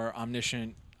and more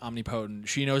omniscient, omnipotent.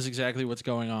 She knows exactly what's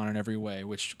going on in every way,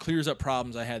 which clears up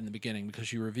problems I had in the beginning because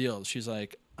she reveals, she's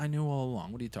like, I knew all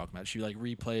along. What are you talking about? She like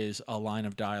replays a line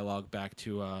of dialogue back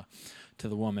to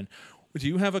the woman. Do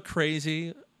you have a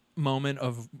crazy... moment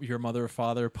of your mother or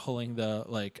father pulling the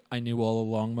like I knew all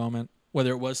along moment,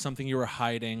 whether it was something you were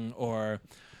hiding or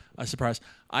a surprise?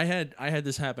 I had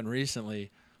this happen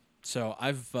recently. So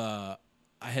I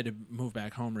had to move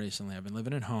back home recently. I've been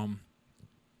living at home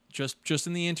just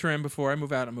in the interim before I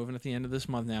move out. I'm moving at the end of this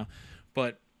month now,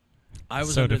 but I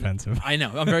was so defensive. I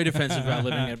know I'm very defensive about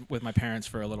living with my parents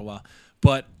for a little while,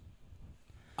 but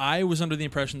I was under the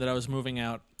impression that I was moving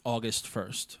out August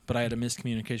 1st, but I had a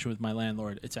miscommunication with my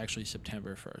landlord. It's actually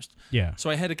September 1st. Yeah.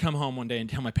 So I had to come home one day and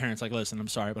tell my parents, like, listen, I'm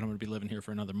sorry, but I'm going to be living here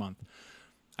for another month.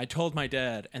 I told my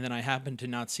dad, and then I happened to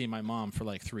not see my mom for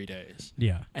like 3 days.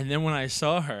 Yeah. And then when I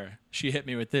saw her, she hit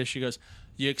me with this. She goes,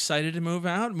 you excited to move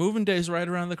out? Moving day's right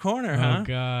around the corner, huh? Oh,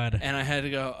 God. And I had to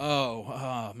go,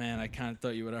 oh, man, I kind of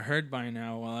thought you would have heard by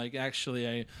now. Well, like, actually,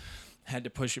 I had to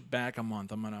push it back a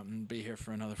month. I'm going to be here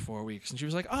for another 4 weeks. And she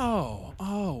was like, oh,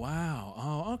 wow.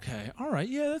 Oh, okay. All right.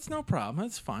 Yeah, that's no problem.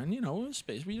 That's fine. You know,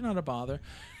 space, but you're not a bother.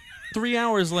 3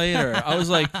 hours later, I was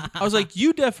like,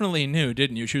 you definitely knew,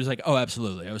 didn't you? She was like, oh,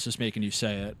 absolutely. I was just making you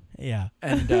say it. Yeah.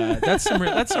 And that's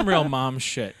some real mom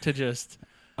shit to just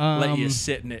let you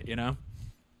sit in it, you know?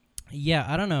 Yeah,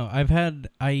 I don't know. I've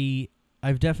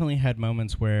definitely had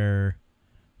moments where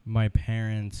my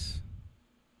parents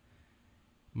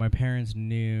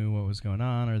knew what was going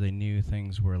on, or they knew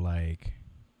things were like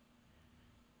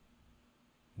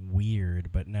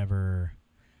weird, but never.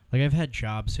 Like, I've had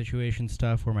job situation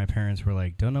stuff where my parents were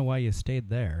like, don't know why you stayed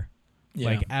there. Yeah.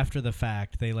 Like, after the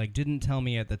fact, they like didn't tell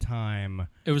me at the time.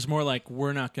 It was more like,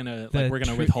 we're not gonna we're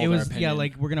gonna withhold our opinion. Yeah,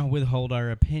 like we're gonna withhold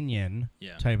our opinion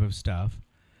type of stuff.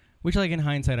 Which, like, in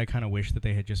hindsight, I kind of wish that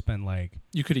they had just been like...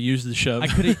 You could have used the shove. I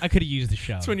could have used the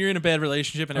shove. It's when you're in a bad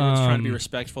relationship and everyone's trying to be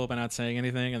respectful by not saying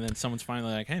anything, and then someone's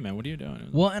finally like, hey, man, what are you doing?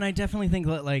 Well, and I definitely think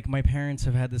that, like, my parents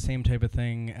have had the same type of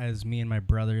thing as me and my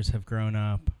brothers have grown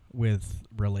up with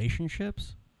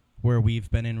relationships, where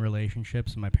we've been in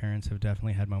relationships, and my parents have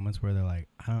definitely had moments where they're like,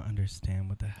 I don't understand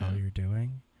what the hell you're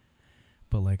doing,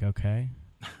 but, like, okay.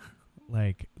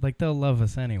 like, they'll love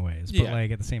us anyways, but,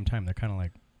 like, at the same time, they're kind of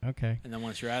like, okay. And then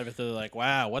once you're out of it, they're like,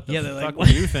 wow, what the fuck were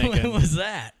you thinking? What was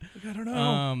that? Like, I don't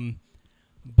know.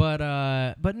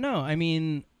 But no, I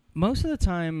mean, most of the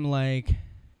time, like,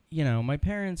 you know, my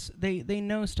parents, they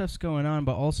know stuff's going on,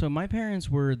 but also my parents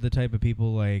were the type of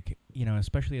people, like, you know,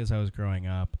 especially as I was growing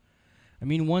up. I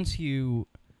mean, once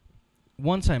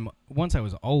I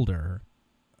was older,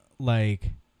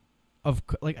 like,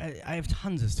 I have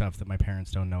tons of stuff that my parents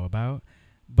don't know about.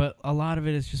 But a lot of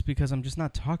it is just because I'm just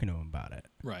not talking to them about it.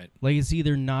 Right. Like, it's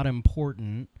either not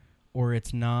important or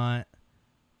it's not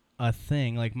a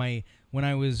thing. Like, when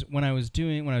I was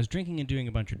drinking and doing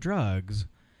a bunch of drugs,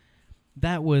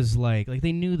 that was like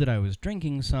they knew that I was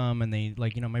drinking some, and they,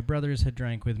 like, you know, my brothers had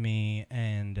drank with me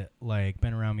and, like,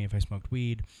 been around me if I smoked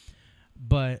weed.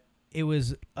 But it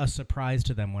was a surprise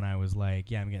to them when I was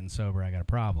like, yeah, I'm getting sober, I got a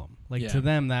problem. Like, to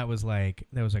them, that was like,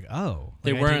 oh.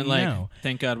 They weren't like,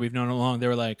 thank God we've known it long. They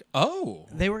were like, oh.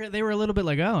 They were a little bit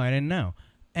like, oh, I didn't know.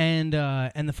 And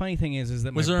the funny thing is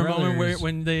that was my there brothers, a moment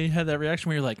when they had that reaction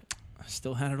where you're like, I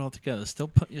still had it all together, still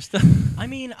put your stuff. I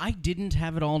mean, I didn't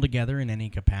have it all together in any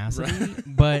capacity,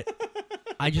 but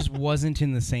I just wasn't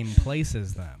in the same place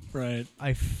as them. Right.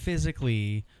 I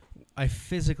physically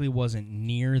wasn't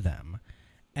near them.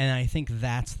 And I think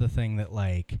that's the thing that,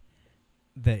 like,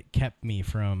 that kept me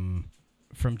from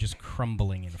just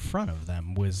crumbling in front of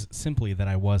them, was simply that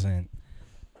I wasn't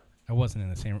in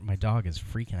the same. My dog is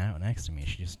freaking out next to me.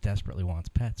 She just desperately wants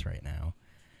pets right now,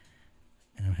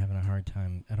 and I'm having a hard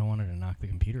time. I don't want her to knock the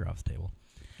computer off the table.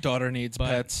 Daughter needs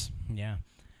pets. Yeah,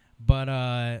 but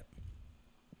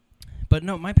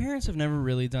no, my parents have never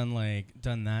really done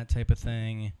that type of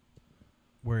thing,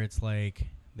 where it's like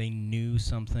they knew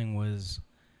something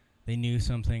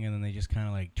and then they just kind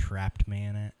of like trapped me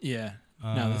in it. Yeah.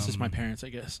 No, this is my parents, I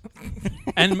guess.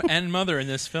 and mother in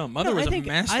this film. Mother was a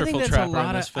masterful trapper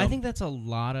in this film. I think that's a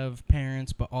lot of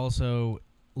parents, but also,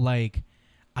 like,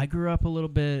 I grew up a little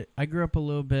bit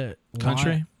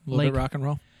country, a little bit rock and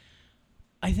roll.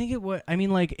 I think it was. I mean,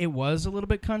 like, it was a little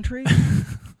bit country,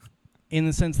 in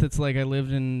the sense that's like I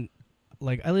lived in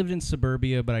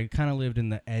suburbia, but I kind of lived in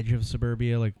the edge of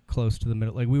suburbia, like close to the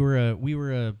middle. Like we were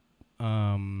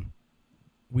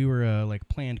a like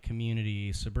planned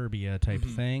community suburbia type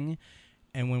thing,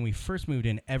 and when we first moved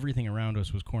in, everything around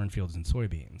us was cornfields and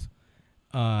soybeans.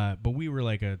 But we were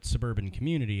like a suburban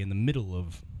community in the middle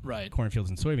of cornfields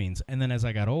and soybeans. And then as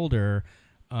I got older,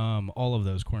 all of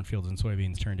those cornfields and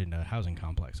soybeans turned into housing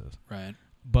complexes. Right.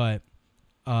 But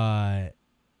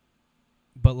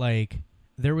like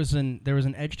there was an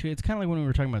edge to it. It's kind of like when we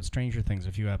were talking about Stranger Things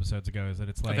a few episodes ago, is that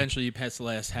it's like eventually you pass the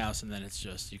last house and then it's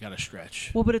just you got to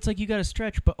stretch. Well, but it's like you got to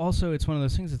stretch, but also it's one of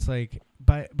those things. It's like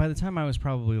by the time I was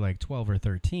probably like 12 or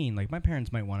 13, like my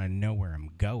parents might want to know where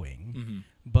I'm going,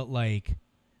 but like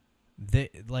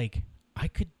I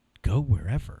could go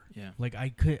wherever. Yeah. Like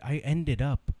I ended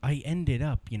up,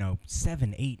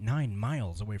 7, 8, 9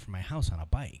 miles away from my house on a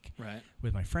bike. Right.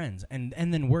 With my friends, and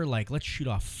then we're like, let's shoot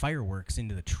off fireworks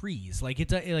into the trees. Like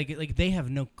it's like they have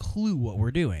no clue what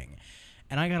we're doing,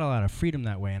 and I got a lot of freedom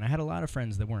that way. And I had a lot of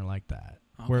friends that weren't like that,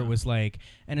 where it was like,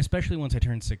 and especially once I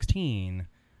turned 16,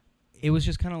 it was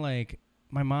just kind of like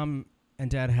my mom and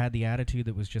dad had the attitude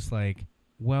that was just like,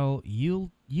 well,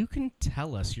 you can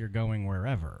tell us you're going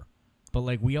wherever, but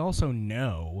like we also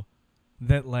know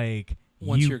that like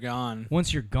once you're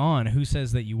gone, who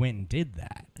says that you went and did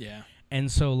that? Yeah. And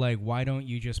so, like, why don't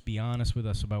you just be honest with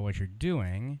us about what you're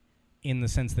doing, in the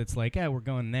sense that's like, yeah, we're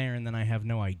going there, and then I have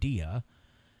no idea,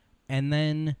 and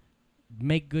then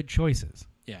make good choices.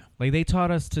 Yeah. Like, they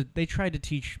tried to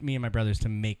teach me and my brothers to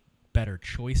make better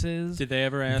choices. Did they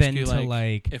ever ask than you,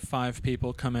 to, if 5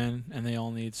 people come in and they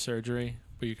all need surgery,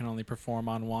 but you can only perform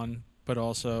on one, but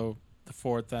also the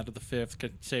 4th out of the 5th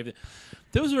could save it?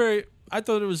 I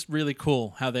thought it was really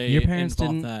cool how they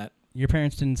involved that. Your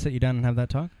parents didn't sit you down and have that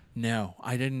talk? No,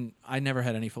 I didn't. I never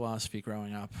had any philosophy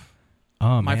growing up.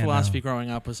 Oh, my man, philosophy no.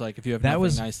 growing up was like, if you have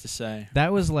nothing nice to say.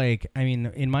 That was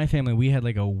in my family, we had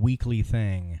a weekly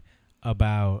thing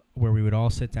about where we would all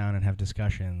sit down and have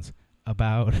discussions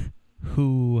about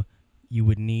who you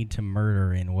would need to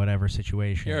murder in whatever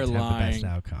situation You're to have the best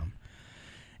lying. outcome.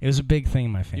 It was a big thing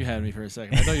in my family. You had me for a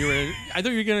second. I thought you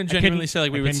were going to genuinely say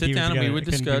we would sit down and we would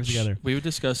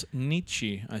discuss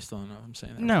Nietzsche. I still don't know if I'm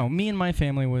saying that. No, me and my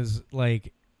family it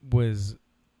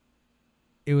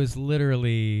was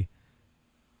literally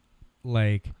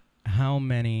how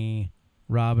many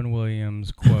Robin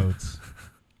Williams quotes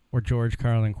or George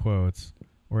Carlin quotes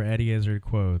or Eddie Izzard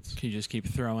quotes. Can you just keep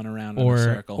throwing around in a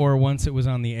circle? Or once it was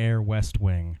on the air, West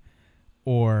Wing,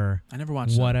 or I never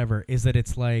watched whatever. Is that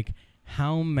it's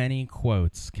how many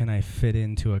quotes can I fit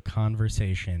into a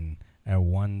conversation at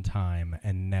one time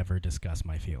and never discuss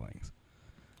my feelings?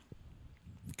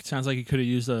 It sounds like you could have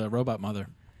used a robot mother.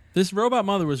 This robot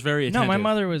mother was very attentive. No, my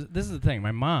mother was. This is the thing.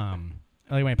 My mom,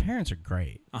 my parents are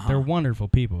great. Uh-huh. They're wonderful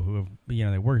people who have,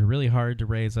 they worked really hard to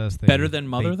raise us. Better than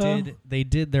mother, though? They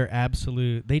did their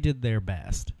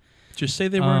best. Just say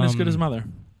they weren't as good as mother.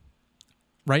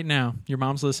 Right now, your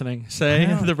mom's listening. Say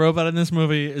the robot in this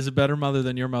movie is a better mother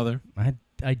than your mother.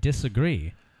 I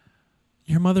disagree.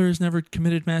 Your mother has never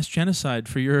committed mass genocide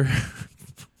for your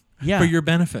for your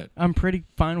benefit. I'm pretty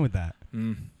fine with that.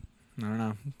 I don't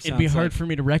know. It'd be hard for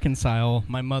me to reconcile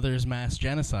my mother's mass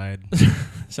genocide.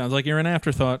 Sounds like you're an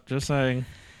afterthought. Just saying.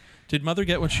 Did mother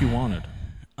get what she wanted?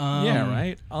 Yeah,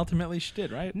 right? Ultimately, she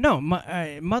did, right? No,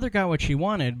 mother got what she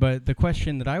wanted, but the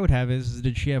question that I would have is,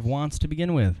 did she have wants to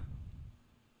begin with?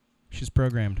 She's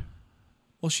programmed.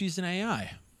 Well, she's an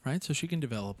AI, right? So she can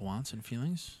develop wants and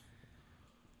feelings.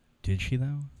 Did she,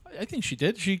 though? I think she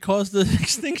did. She caused the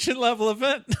extinction level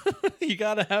event. You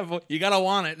gotta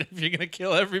want it if you're gonna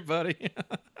kill everybody.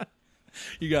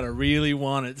 You gotta really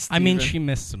want it, Steven. I mean, she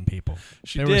missed some people.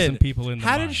 There were some people in the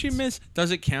How mines. did she miss?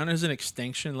 Does it count as an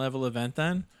extinction level event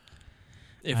then?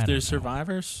 If there's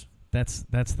survivors? That's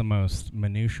the most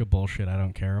minutia bullshit I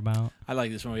don't care about. I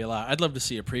like this movie a lot. I'd love to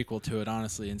see a prequel to it,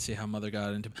 honestly, and see how Mother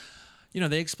got into...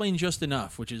 they explain just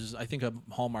enough, which is, I think, a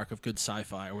hallmark of good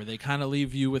sci-fi, where they kind of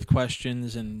leave you with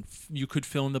questions, and you could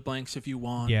fill in the blanks if you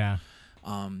want. Yeah.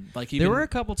 There were a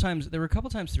couple times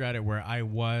throughout it where I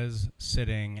was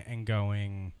sitting and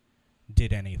going,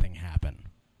 did anything happen?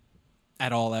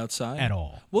 At all outside? At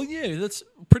all. Well, yeah, that's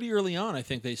pretty early on. I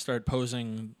think they start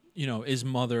posing, is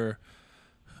Mother...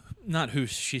 not who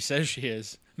she says she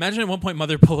is. Imagine at one point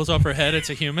Mother pulls off her head.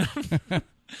 It's a human.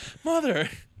 Mother.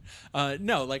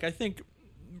 No, I think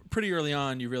pretty early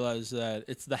on you realize that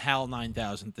it's the HAL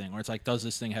 9000 thing, where it's does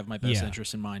this thing have my best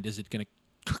interest in mind? Is it going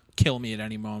to kill me at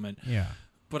any moment? Yeah.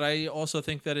 But I also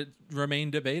think that it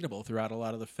remained debatable throughout a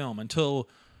lot of the film until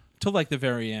the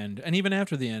very end. And even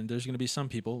after the end, there's going to be some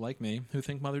people, like me, who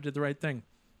think Mother did the right thing.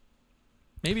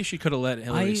 Maybe she could have let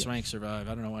Hilary Swank survive.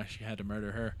 I don't know why she had to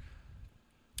murder her.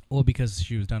 Well, because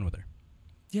she was done with her.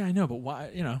 Yeah, I know, but why,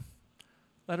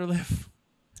 let her live.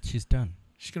 She's done.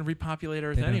 She's going to repopulate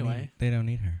Earth anyway. They don't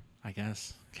need her. I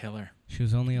guess. Kill her. She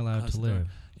was only allowed to live.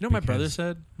 You know what my brother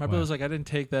said? My brother was like, I didn't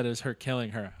take that as her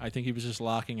killing her. I think he was just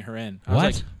locking her in. I was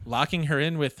like, locking her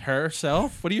in with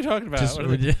herself? What are you talking about?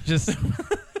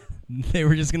 They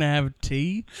were just going to have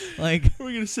tea? We're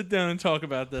going to sit down and talk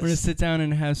about this. We're going to sit down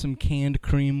and have some canned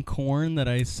cream corn that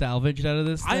I salvaged out of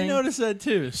this thing? I noticed that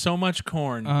too. So much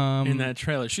corn in that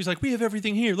trailer. She's like, we have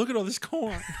everything here. Look at all this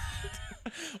corn.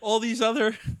 All these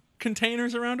other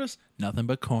containers around us. Nothing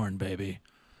but corn, baby.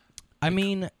 I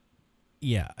mean,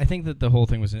 yeah, I think that the whole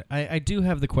thing was... I do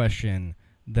have the question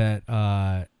that...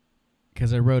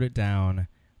 because I wrote it down.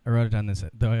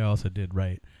 Though I also did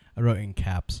write. I wrote in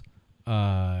caps.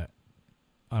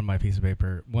 On my piece of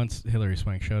paper, once Hilary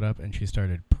Swank showed up and she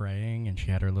started praying and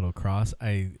she had her little cross,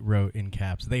 I wrote in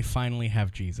caps, they finally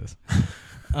have Jesus.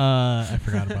 I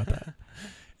forgot about that.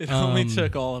 It only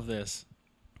took all of this.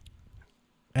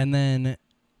 And then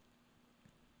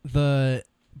but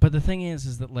the thing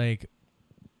is that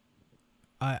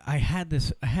I had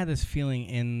this feeling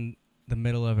in the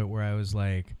middle of it where I was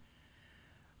like,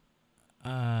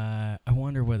 I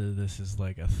wonder whether this is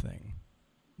a thing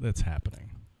that's happening.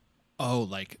 Oh,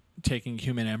 taking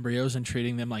human embryos and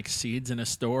treating them like seeds in a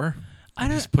store? I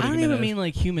don't even mean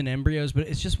human embryos, but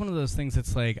it's just one of those things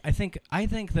that's I think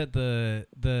that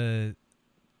the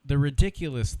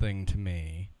ridiculous thing to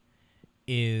me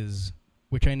is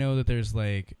which I know that there's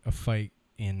like a fight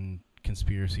in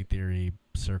conspiracy theory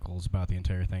circles about the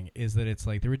entire thing, is that it's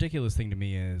like the ridiculous thing to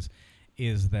me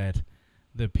is that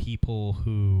the people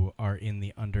who are in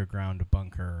the underground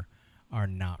bunker are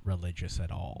not religious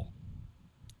at all.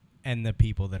 And the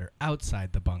people that are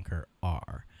outside the bunker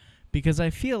are. Because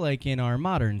I feel like in our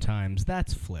modern times,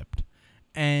 that's flipped.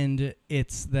 And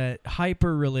it's that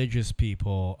hyper-religious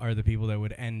people are the people that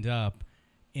would end up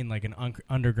in like an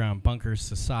underground bunker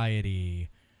society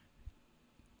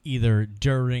either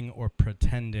during or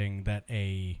pretending that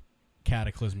a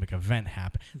cataclysmic event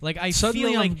happened. Like I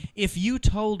Suddenly feel like if you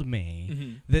told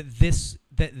me that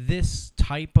this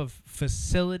type of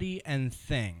facility and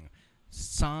thing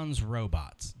sans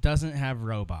robots, doesn't have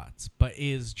robots, but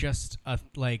is just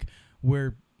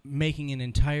we're making an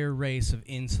entire race of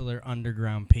insular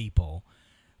underground people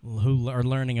who are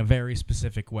learning a very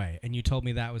specific way, and you told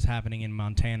me that was happening in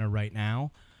Montana right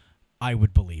now, I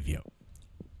would believe you.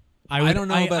 I don't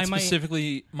know about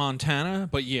specifically Montana,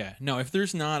 but yeah. No, if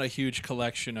there's not a huge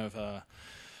collection of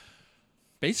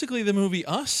basically the movie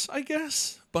Us, I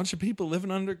guess. Bunch of people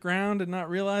living underground and not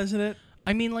realizing it.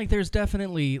 I mean, like, there's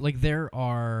definitely, like, there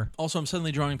are... Also, I'm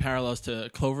suddenly drawing parallels to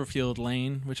Cloverfield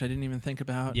Lane, which I didn't even think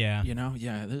about. Yeah. You know?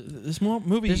 Yeah. This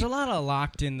movie... There's a lot of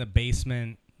locked in the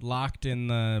basement, locked in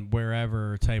the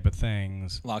wherever type of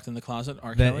things. Locked in the closet?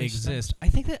 That exist. I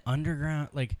think that underground,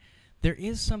 like, there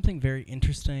is something very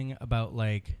interesting about,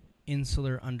 like,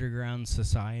 insular underground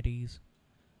societies.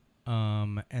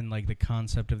 And, like, the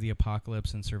concept of the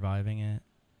apocalypse and surviving it.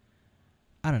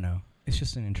 I don't know. It's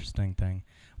just an interesting thing.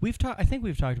 I think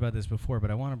we've talked about this before, but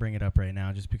I want to bring it up right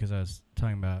now just because I was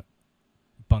talking about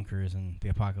bunkers and the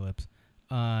apocalypse.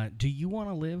 Do you want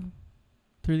to live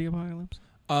through the apocalypse?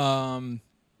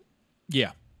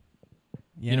 Yeah.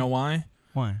 You know why?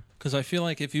 Why? Because I feel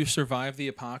like if you survive the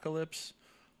apocalypse,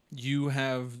 you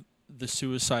have the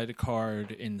suicide card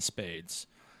in spades.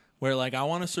 Where, like, I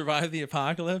want to survive the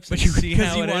apocalypse, but and see how it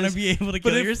is. You want to be able to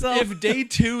kill yourself? If day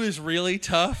 2 is really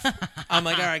tough, I'm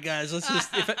like, all right, guys, let's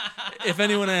just... If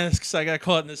anyone asks, I got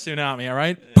caught in the tsunami, all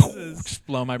right? Just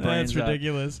blow my brains That's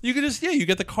ridiculous. You could just... Yeah, you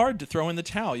get the card to throw in the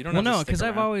towel. You don't have to stick because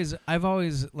around. I've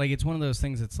always... Like, it's one of those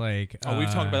things that's like... we've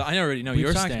talked about... I already know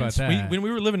your stance. When we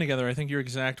were living together, I think your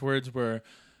exact words were...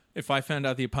 If I found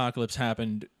out the apocalypse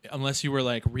happened, unless you were,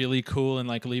 like, really cool and,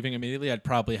 like, leaving immediately, I'd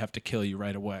probably have to kill you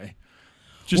right away.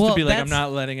 Just to be like, I'm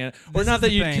not letting it... Or not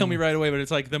that you'd kill me right away, but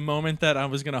it's like the moment that I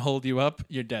was going to hold you up,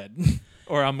 you're dead.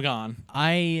 Or I'm gone.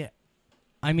 I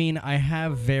mean, I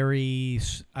have very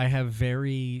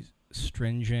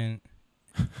stringent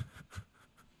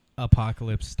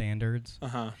apocalypse standards.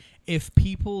 Uh-huh. If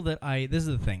people that this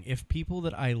is the thing. If people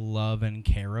that I love and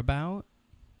care about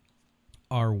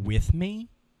are with me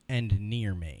and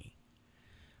near me,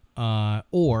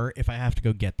 or if I have to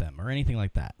go get them or anything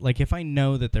like that. Like, if I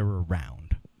know that they're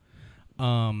around,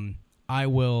 I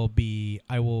will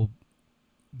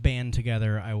band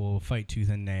together. I will fight tooth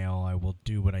and nail. I will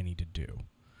do what I need to do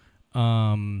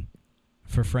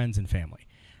for friends and family.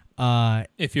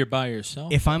 If you're by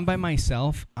yourself? If I'm by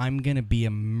myself, I'm going to be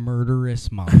a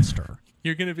murderous monster.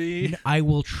 You're going to be... I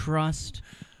will trust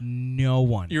no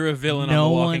one. You're a villain on The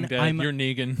Walking Dead. You're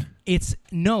Negan.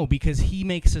 No, because he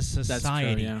makes a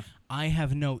society. That's true, yeah. I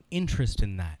have no interest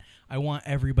in that. I want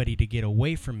everybody to get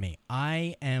away from me.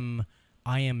 I am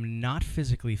not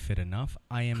physically fit enough.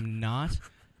 I am not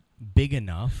big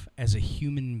enough as a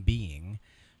human being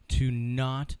to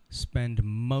not spend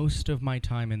most of my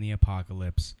time in the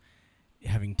apocalypse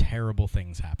having terrible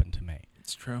things happen to me.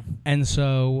 It's true. And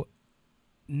so,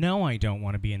 no, I don't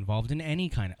want to be involved in any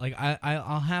kind of... Like,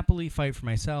 I'll happily fight for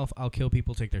myself. I'll kill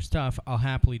people, take their stuff. I'll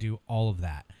happily do all of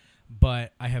that.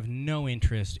 But I have no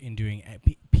interest in doing...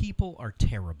 People are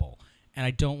terrible, and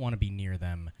I don't want to be near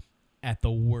them at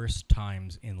the worst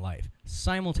times in life.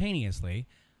 Simultaneously,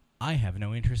 I have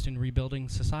no interest in rebuilding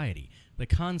society. The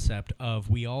concept of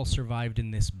we all survived in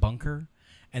this bunker,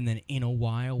 and then in a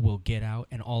while we'll get out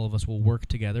and all of us will work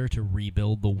together to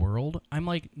rebuild the world. I'm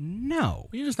like, no.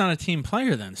 You're just not a team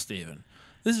player then, Steven.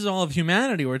 This is all of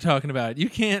humanity we're talking about. You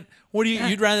can't... What do you...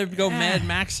 You'd rather go Mad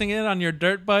Maxing it on your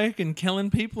dirt bike and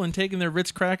killing people and taking their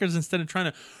Ritz crackers instead of trying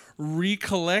to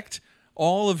recollect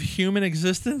all of human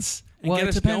existence and get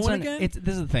us going again?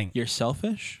 This is the thing. You're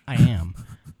selfish? I am.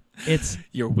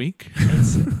 You're weak?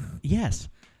 Yes.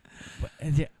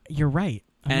 But, you're right.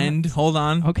 Hold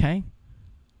on. Okay.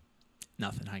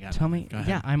 Nothing. I got it. Tell me.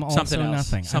 Yeah, I'm also Something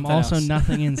else. nothing. Something I'm also else.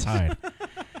 nothing inside.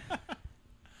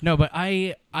 No, but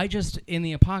I just, in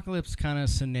the apocalypse kind of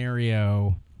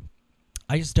scenario,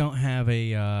 I just don't have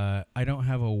a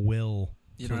will.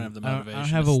 You don't have the motivation. I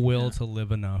don't have a will to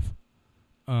live enough.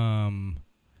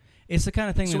 It's the kind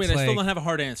of thing So that's wait, I like... still don't have a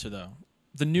hard answer, though.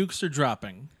 The nukes are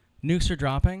dropping. Nukes are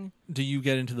dropping? Do you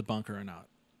get into the bunker or not?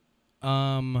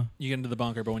 You get into the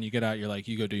bunker, but when you get out, you're like,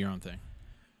 you go do your own thing.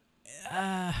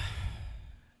 I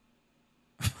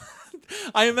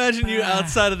imagine you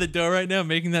outside of the door right now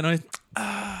making that noise.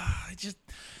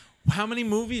 How many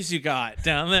movies you got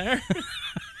down there?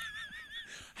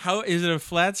 How is it a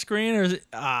flat screen or is it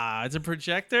it's a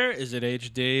projector? Is it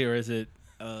HD or is it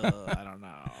I don't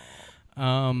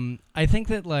know. I think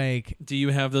that like do you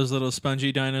have those little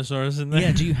spongy dinosaurs in there?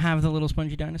 Yeah, do you have the little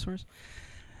spongy dinosaurs?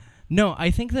 No,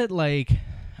 I think that like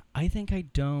I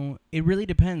don't. It really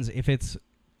depends if it's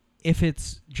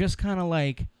just kind of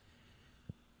like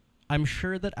I'm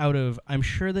sure that out of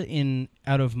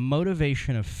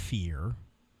motivation of fear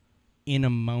in a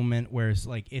moment where it's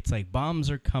like bombs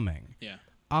are coming. Yeah.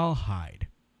 I'll hide.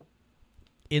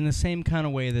 In the same kind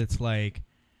of way that's like,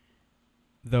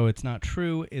 though it's not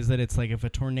true, is that it's like if a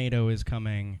tornado is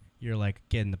coming, you're like,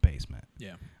 get in the basement.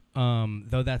 Yeah.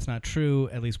 Though that's not true,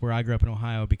 at least where I grew up in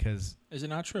Ohio, because... Is it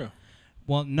not true?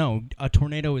 Well, no. A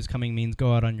tornado is coming means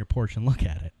go out on your porch and look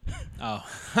at it. Oh.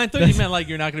 I thought you meant like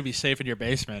you're not going to be safe in your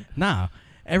basement. Nah.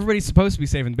 Everybody's supposed to be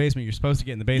safe in the basement. You're supposed to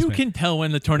get in the basement. You can tell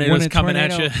when the tornado's coming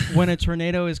at you. When a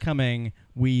tornado is coming,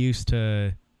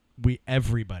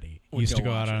 everybody used to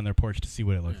go out on their porch to see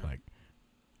what it looked like.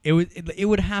 It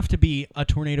would have to be a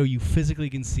tornado you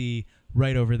physically can see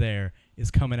right over there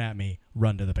is coming at me.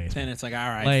 Run to the basement. Then it's like, all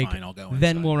right, fine, I'll go inside.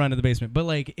 Then we'll run to the basement. But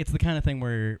like, it's the kind of thing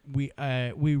where we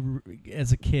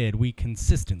as a kid, we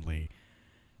consistently,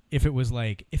 if it was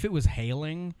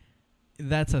hailing,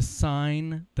 that's a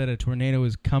sign that a tornado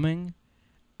is coming.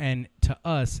 And to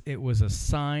us, it was a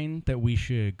sign that we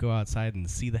should go outside and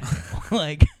see the hail.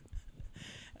 Like,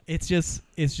 it's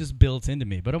just built into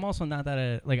me. But I'm also not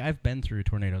that I've been through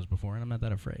tornadoes before, and I'm not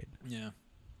that afraid. Yeah.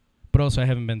 But also, I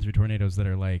haven't been through tornadoes that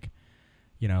are like,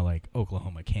 like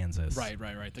Oklahoma, Kansas. Right.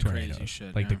 The tornadoes. crazy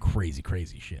shit. Like the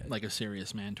crazy shit. Like a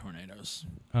serious man tornadoes.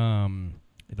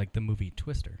 Like the movie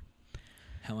Twister.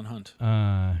 Helen Hunt.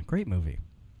 Great movie.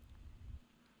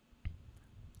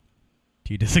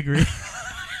 Do you disagree?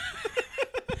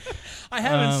 I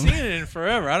haven't seen it in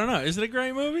forever. I don't know. Is it a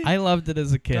great movie? I loved it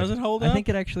as a kid. Does it hold up? I think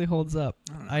it actually holds up.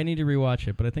 I need to rewatch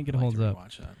it, but I think it holds up.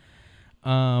 Watch that.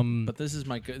 But this is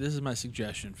my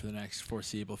suggestion for the next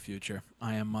foreseeable future.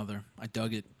 I Am Mother. I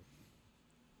dug it.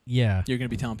 Yeah. You're going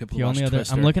to be telling people to watch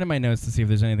Twister. I'm looking at my notes to see if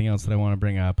there's anything else that I want to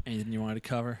bring up. Anything you wanted to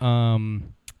cover?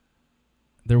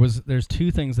 There's two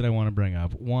things that I want to bring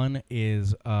up. One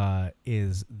is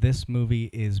this movie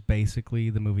is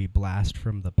basically the movie Blast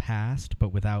from the Past, but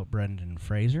without Brendan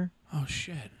Fraser. Oh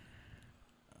shit.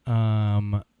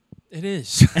 It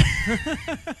is.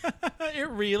 It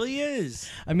really is.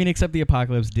 I mean, except the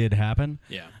apocalypse did happen.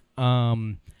 Yeah.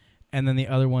 And then the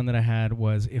other one that I had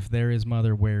was, if there is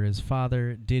mother, where is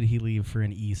father? Did he leave for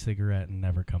an e-cigarette and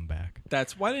never come back?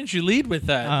 Why didn't you lead with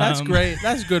that? That's great.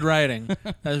 That's good writing.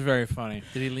 That's very funny.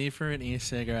 Did he leave for an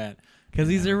e-cigarette? Because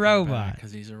he's a robot.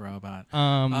 Because he's a robot.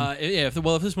 If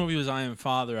this movie was I Am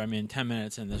Father, I mean, 10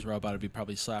 minutes and this robot would be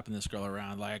probably slapping this girl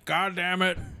around like, God damn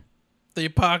it, the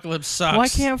apocalypse sucks. Why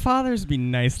can't fathers be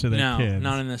nice to their kids? No,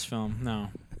 not in this film. No.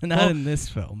 Not in this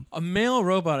film. A male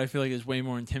robot, I feel like, is way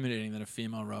more intimidating than a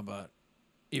female robot.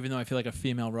 Even though I feel like a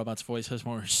female robot's voice has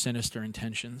more sinister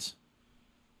intentions.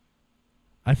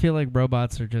 I feel like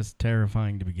robots are just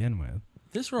terrifying to begin with.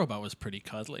 This robot was pretty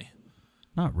cuddly.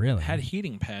 Not really. It had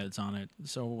heating pads on it,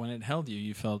 so when it held you,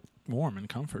 you felt warm and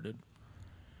comforted.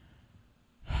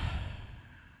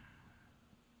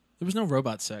 There was no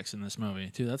robot sex in this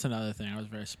movie, too. That's another thing. I was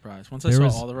very surprised. Once I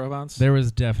saw all the robots, there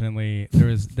was definitely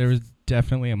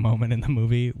a moment in the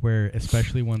movie where,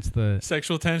 especially once the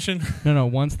sexual tension.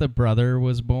 Once the brother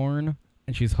was born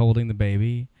and she's holding the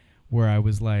baby, where I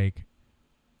was like,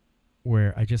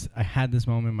 I had this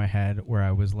moment in my head where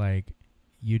I was like,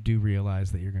 you do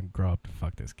realize that you're gonna grow up to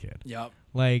fuck this kid. Yep.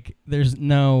 Like, there's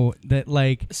no that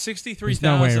like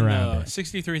 63,000. No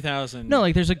 63,000. No,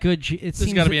 like there's a good. It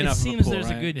seems gotta be enough. It seems pool, there's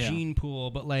right? a good gene pool,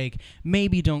 but like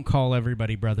maybe don't call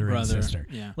everybody brother and sister.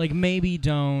 Yeah. Like maybe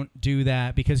don't do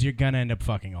that because you're gonna end up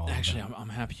fucking all. Actually, of them. I'm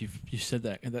happy you said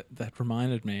that. That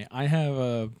reminded me. I have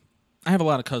a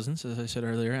lot of cousins, as I said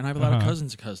earlier, and I have a lot of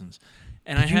cousins of cousins.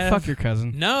 And Did you fuck your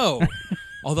cousin? No.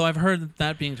 Although I've heard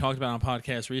that being talked about on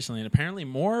podcasts recently, and apparently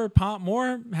more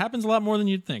happens a lot more than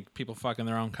you'd think. People fucking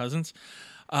their own cousins.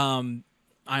 I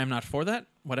am not for that.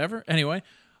 Whatever. Anyway,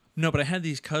 no, but I had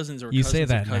these cousins or you cousins say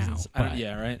that of cousins. now.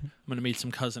 Yeah, right. I'm gonna meet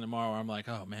some cousin tomorrow where I'm like,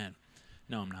 oh man,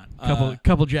 no, I'm not.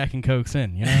 Couple Jack and Cokes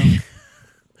in, you know.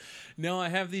 No, I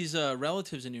have these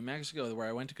relatives in New Mexico where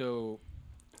I went to go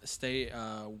stay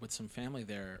with some family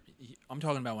there. I'm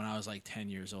talking about when I was like 10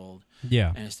 years old.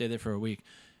 Yeah. And I stayed there for a week.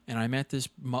 And I met this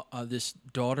this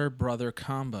daughter-brother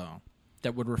combo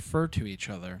that would refer to each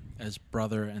other as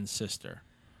brother and sister.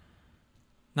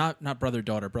 Not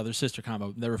brother-daughter, brother-sister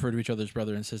combo. They refer to each other as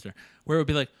brother and sister. Where it would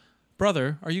be like,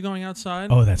 brother, are you going outside?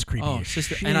 Oh, that's creepy. Oh, as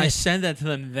sister. shit. And I said that to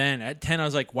them then. At 10, I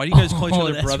was like, why do you guys call each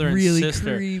other that's brother really and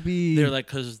sister? creepy. They're like,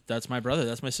 because that's my brother,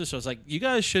 that's my sister. I was like, you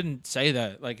guys shouldn't say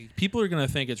that. Like, people are going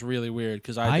to think it's really weird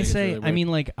because I think it's really weird. I mean,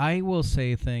 like, I will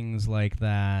say things like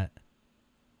that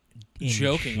in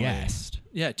jokingly. jest.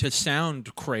 Yeah, to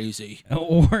sound crazy.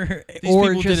 Or These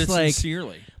or people just did it like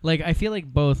sincerely. Like I feel like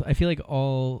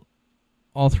all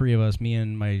three of us, me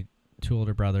and my two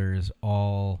older brothers,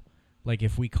 all like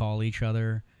if we call each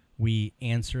other, we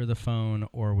answer the phone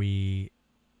or we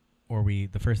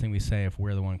the first thing we say if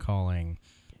we're the one calling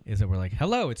is that we're like,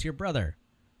 "Hello, it's your brother."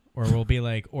 Or we'll be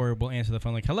like or we'll answer the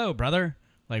phone like, "Hello, brother."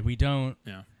 Like we don't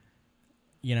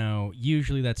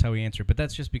usually that's how we answer, but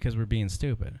that's just because we're being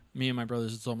stupid. Me and my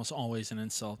brothers, it's almost always an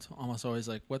insult. Almost always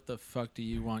like, what the fuck do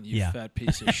you want, you Yeah. fat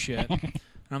piece of shit? And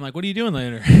I'm like, what are you doing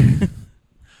later?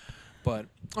 But,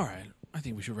 all right, I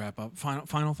think we should wrap up.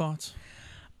 Final thoughts?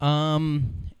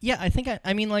 Yeah, I think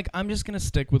I mean like I'm just going to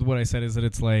stick with what I said is that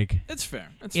it's like It's fair.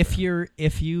 if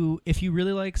you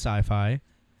really like sci-fi,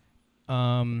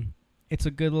 it's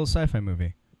a good little sci-fi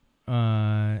movie.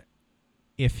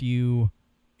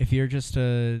 If you're just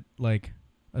a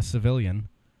civilian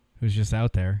who's just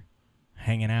out there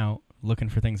hanging out looking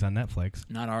for things on Netflix,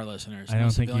 Not our listeners. I don't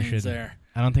think you should. There.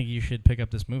 I don't think you should pick up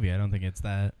this movie. I don't think it's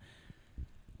that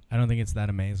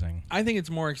amazing. I think it's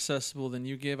more accessible than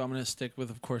you give. I'm going to stick with,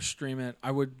 of course, stream it.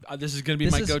 I would. This is going to be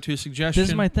This my is- go-to suggestion. This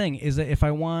is my thing. Is that if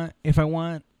I want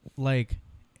like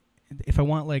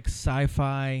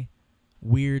sci-fi,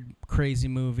 weird, crazy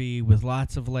movie with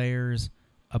lots of layers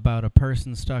about a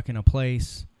person stuck in a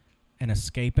place and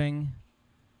escaping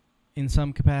in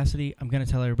some capacity, I'm going to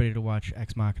tell everybody to watch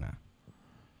Ex Machina.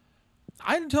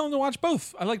 I'd tell them to watch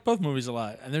both. I like both movies a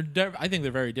lot, and I think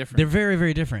they're very different. They're very,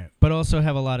 very different, but also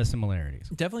have a lot of similarities.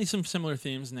 Definitely some similar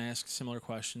themes and ask similar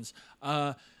questions.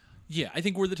 Yeah, I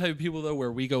think we're the type of people, though,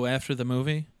 where we go after the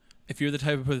movie. If you're the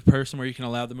type of person where you can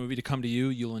allow the movie to come to you,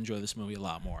 you'll enjoy this movie a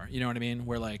lot more. You know what I mean?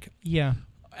 Where, like, Yeah.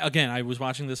 again, I was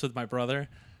watching this with my brother.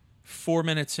 4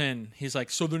 minutes in, he's like,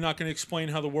 so they're not going to explain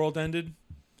how the world ended?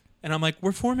 And I'm like,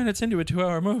 we're 4 minutes into a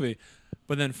 2-hour movie.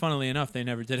 But then, funnily enough, they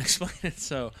never did explain it,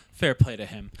 so fair play to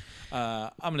him. I'm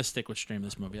going to stick with stream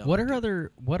this movie. What are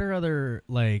other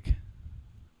like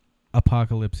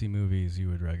apocalypse movies you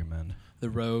would recommend? The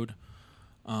Road,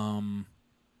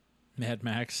 Mad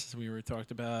Max, as we were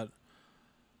talked about,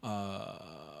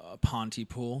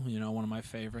 Pontypool, one of my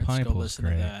favorites. Go Pontypool's listen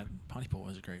great. to that. Pontypool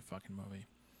was a great fucking movie.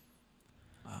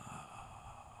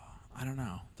 I don't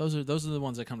know. Those are the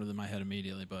ones that come to my head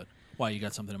immediately. But why, you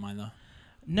got something in mind though?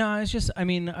 No, it's just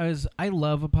I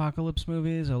love apocalypse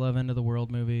movies. I love end of the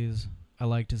world movies. I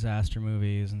like disaster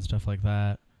movies and stuff like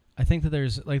that. I think that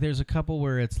there's a couple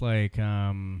where it's like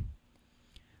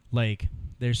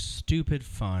there's stupid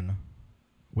fun,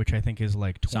 which I think is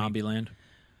like Zombieland.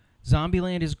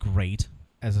 Zombieland is great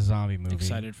as a zombie movie.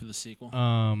 Excited for the sequel.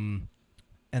 And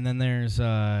then there's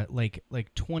like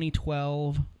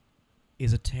 2012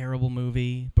 is a terrible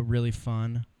movie but really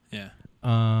fun. Yeah.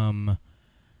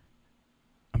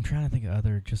 I'm trying to think of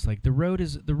other just like The Road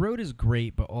is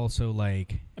great, but also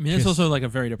like it's also like a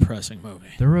very depressing movie.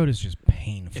 The Road is just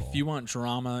painful. If you want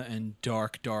drama and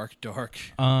dark shit.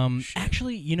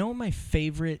 Actually, you know what my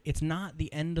favorite? It's not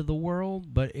the end of the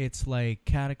world, but it's like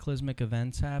cataclysmic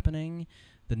events happening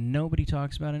that nobody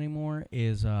talks about anymore.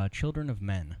 Is Children of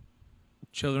Men.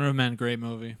 Children of Men, great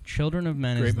movie. Children of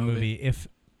Men Great is the movie. movie.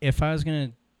 If I was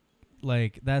gonna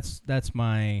that's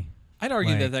my. I'd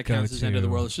argue like, that counts as end of the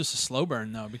go-to. world. It's just a slow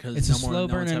burn though, because It's no a more, slow no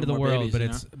burn one's into having the more world,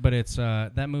 babies, but it's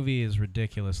that movie is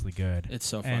ridiculously good. It's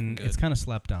so fucking and good. it's kind of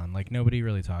slept on. Like nobody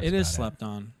really talks. It about is slept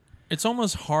on. It's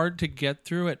almost hard to get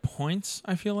through at points,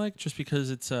 I feel like, just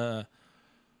because it's I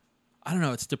don't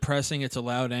know, it's depressing. It's a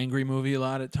loud, angry movie a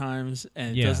lot at times,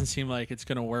 and it doesn't seem like it's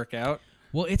going to work out.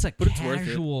 Well, it's a But it's worth it.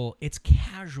 casual. It's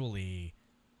casually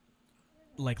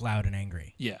like loud and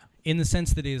angry. Yeah. In the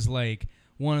sense that is like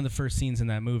one of the first scenes in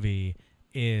that movie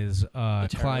is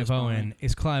Clive Owen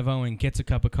gets a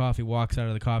cup of coffee, walks out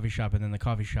of the coffee shop, and then the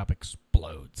coffee shop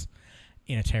explodes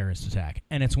in a terrorist attack.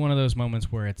 And it's one of those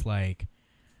moments where it's like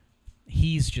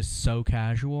he's just so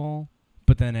casual,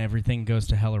 but then everything goes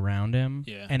to hell around him.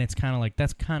 Yeah. And it's kind of like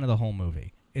that's kind of the whole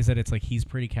movie. Is that it's like he's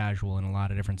pretty casual in a lot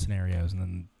of different scenarios, and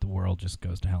then the world just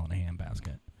goes to hell in a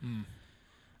handbasket.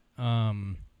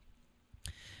 Mm.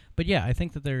 But yeah, I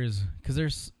think that there's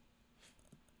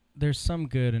there's some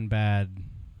good and bad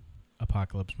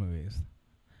apocalypse movies.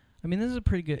 I mean, this is a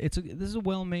pretty good. This is a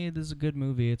well-made. This is a good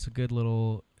movie. It's a good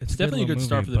little. It's definitely a good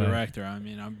start for the director. I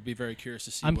mean, I'd be very curious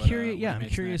to see. I'm curious. Yeah, I'm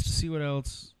curious to see what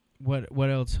else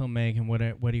he'll make and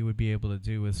what he would be able to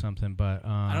do with something. But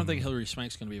I don't think Hilary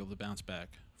Swank's going to be able to bounce back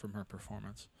from her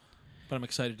performance. But I'm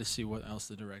excited to see what else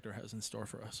the director has in store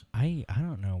for us. I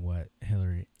don't know what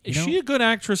Hilary... Is she a good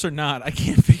actress or not? I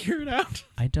can't figure it out.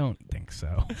 I don't think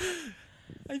so.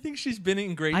 I think she's been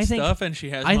in great stuff and she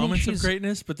has moments of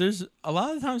greatness, but there's a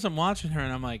lot of times I'm watching her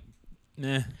and I'm like,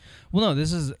 nah. Well, no,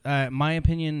 this is my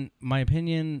opinion. My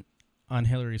opinion on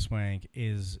Hilary Swank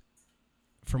is,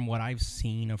 from what I've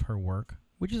seen of her work,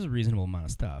 which is a reasonable amount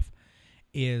of stuff,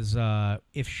 is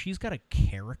if she's got a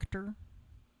character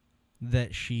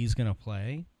that she's gonna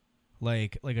play,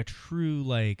 like a true,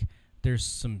 like there's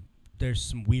some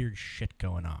weird shit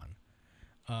going on,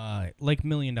 like $1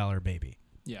 Million Baby,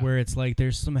 where it's like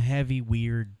there's some heavy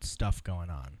weird stuff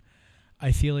going on.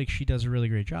 I feel like she does a really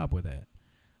great job with it.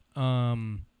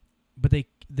 But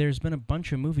there's been a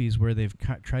bunch of movies where they've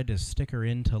tried to stick her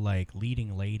into like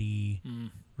leading lady,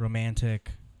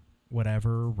 romantic,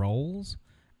 whatever roles,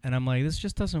 and I'm like, this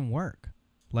just doesn't work.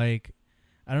 Like,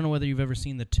 I don't know whether you've ever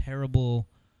seen the terrible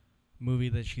movie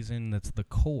that she's in that's The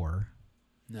Core.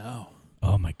 No.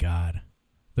 Oh, my God.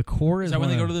 The Core is that when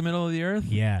they go to the middle of the earth?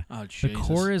 Yeah. Oh, Jesus. The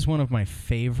Core is one of my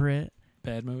favorite...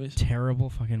 bad movies? Terrible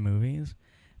fucking movies.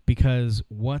 Because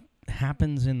what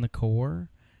happens in The Core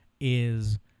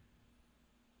is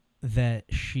that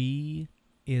she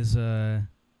is an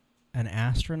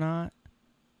astronaut,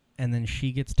 and then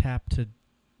she gets tapped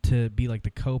to be like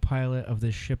the co-pilot of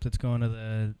this ship that's going to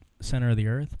the center of the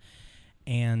earth,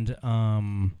 and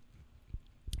the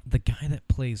guy that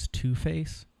plays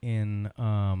Two-Face in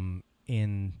the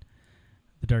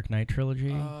Dark Knight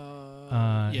trilogy,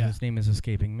 his name is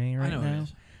escaping me right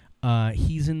now.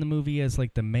 He's in the movie as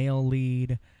like the male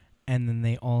lead, and then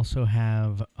they also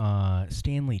have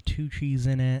Stanley Tucci's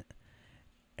in it,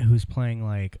 who's playing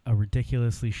like a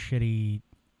ridiculously shitty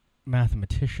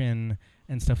mathematician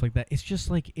and stuff like that. It's just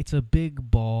like, it's a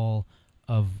big ball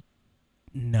of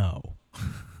no.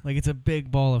 Like, it's a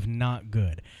big ball of not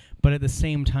good. But at the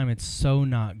same time, it's so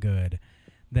not good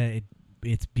that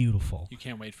it's beautiful. You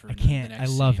can't wait for the next I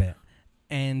love scene. it.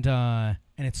 And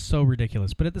it's so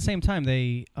ridiculous. But at the same time,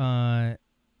 they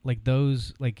like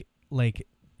those like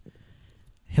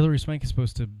Hilary Swank is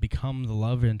supposed to become the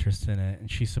love interest in it,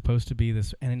 and she's supposed to be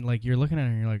this, and like you're looking at her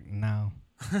and you're like, no.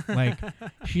 Like,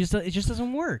 it just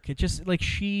doesn't work. It just, like,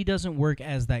 she doesn't work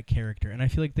as that character. And I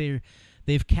feel like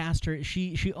they've cast her.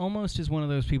 She almost is one of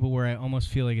those people where I almost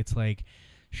feel like it's like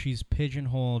she's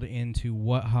pigeonholed into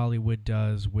what Hollywood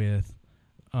does with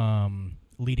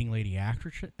leading lady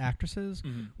actresses,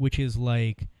 which is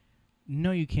like, no,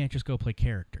 you can't just go play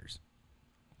characters.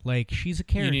 Like, she's a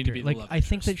character. You need to be like, the love I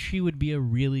think interest. that she would be a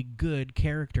really good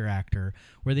character actor,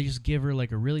 where they just give her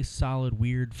like a really solid,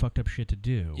 weird, fucked up shit to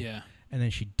do. Yeah. And then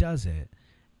she does it,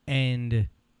 and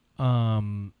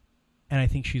I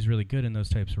think she's really good in those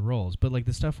types of roles. But like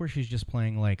the stuff where she's just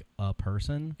playing like a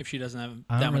person, if she doesn't have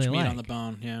I that don't much really meat like. on the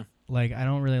bone, yeah. Like, I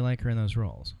don't really like her in those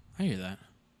roles. I hear that.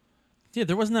 Yeah,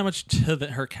 there wasn't that much to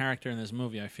her character in this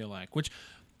movie, I feel like. Which,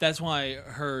 that's why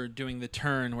her doing the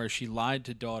turn where she lied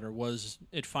to daughter was,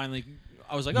 it finally,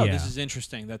 I was like, oh, this is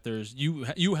interesting that there's,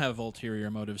 you have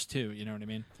ulterior motives too, you know what I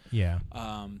mean? Yeah.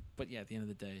 But yeah, at the end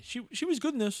of the day, she was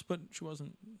good in this, but she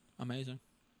wasn't amazing.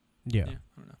 Yeah. I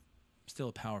don't know. Still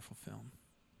a powerful film.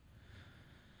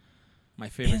 My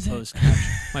favorite closed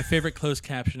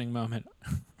captioning moment.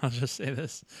 I'll just say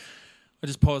this. I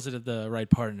just paused it at the right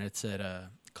part, and it said,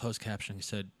 closed captioning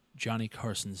said, Johnny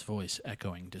Carson's voice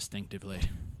echoing distinctively.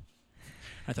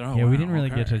 I thought, we didn't really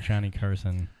get to Johnny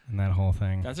Carson and that whole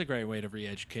thing. That's a great way to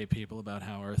re-educate people about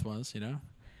how Earth was, you know?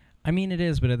 I mean, it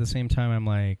is, but at the same time, I'm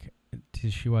like,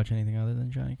 did she watch anything other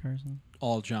than Johnny Carson?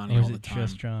 All Johnny, or all is the it time.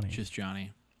 just Johnny? Just Johnny.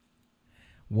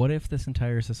 What if this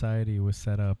entire society was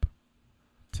set up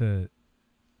to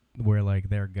where, like,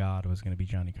 their god was going to be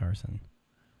Johnny Carson?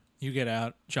 You get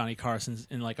out, Johnny Carson's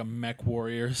in, like, a mech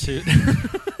warrior suit.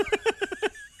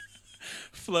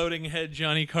 Floating head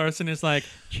Johnny Carson is like,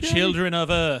 children of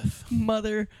Earth.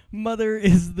 Mother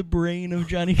is the brain of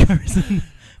Johnny Carson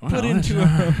put into a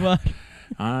robot.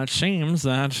 It seems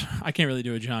that I can't really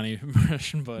do a Johnny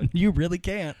impression, but you really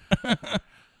can't.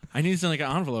 I need something like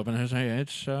an envelope, and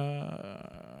it's.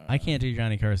 I can't do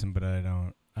Johnny Carson, but I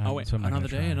don't. So another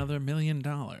day, another $1 million.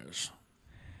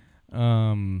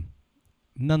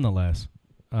 Nonetheless,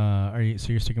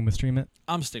 you're sticking with Stream It?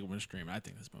 I'm sticking with Stream It. I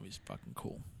think this movie's fucking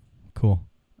cool. Cool.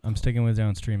 I'm sticking with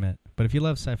Don't Stream It. But if you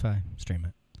love sci-fi, stream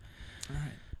it.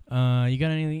 All You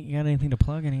got anything to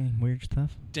plug? Any weird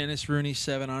stuff? Dennis Rooney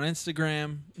 7 on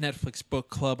Instagram, Netflix Book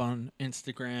Club on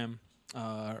Instagram.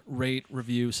 Rate,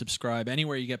 review, subscribe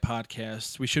anywhere you get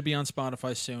podcasts. We should be on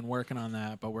Spotify soon, working on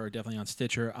that, but we're definitely on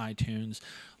Stitcher, iTunes.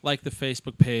 Like the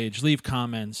Facebook page, leave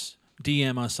comments,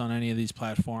 DM us on any of these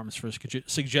platforms for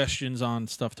suggestions on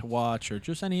stuff to watch or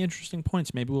just any interesting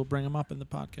points. Maybe we'll bring them up in the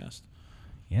podcast.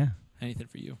 Yeah. Anything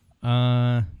for you?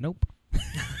 Nope.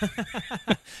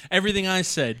 Everything I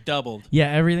said doubled.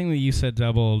 Yeah, everything that you said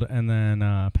doubled, and then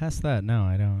past that, no,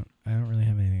 I don't really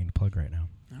have anything to plug right now.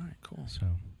 All right, cool. So,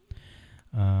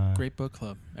 great book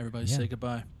club. Everybody say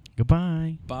goodbye.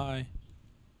 Goodbye. Bye.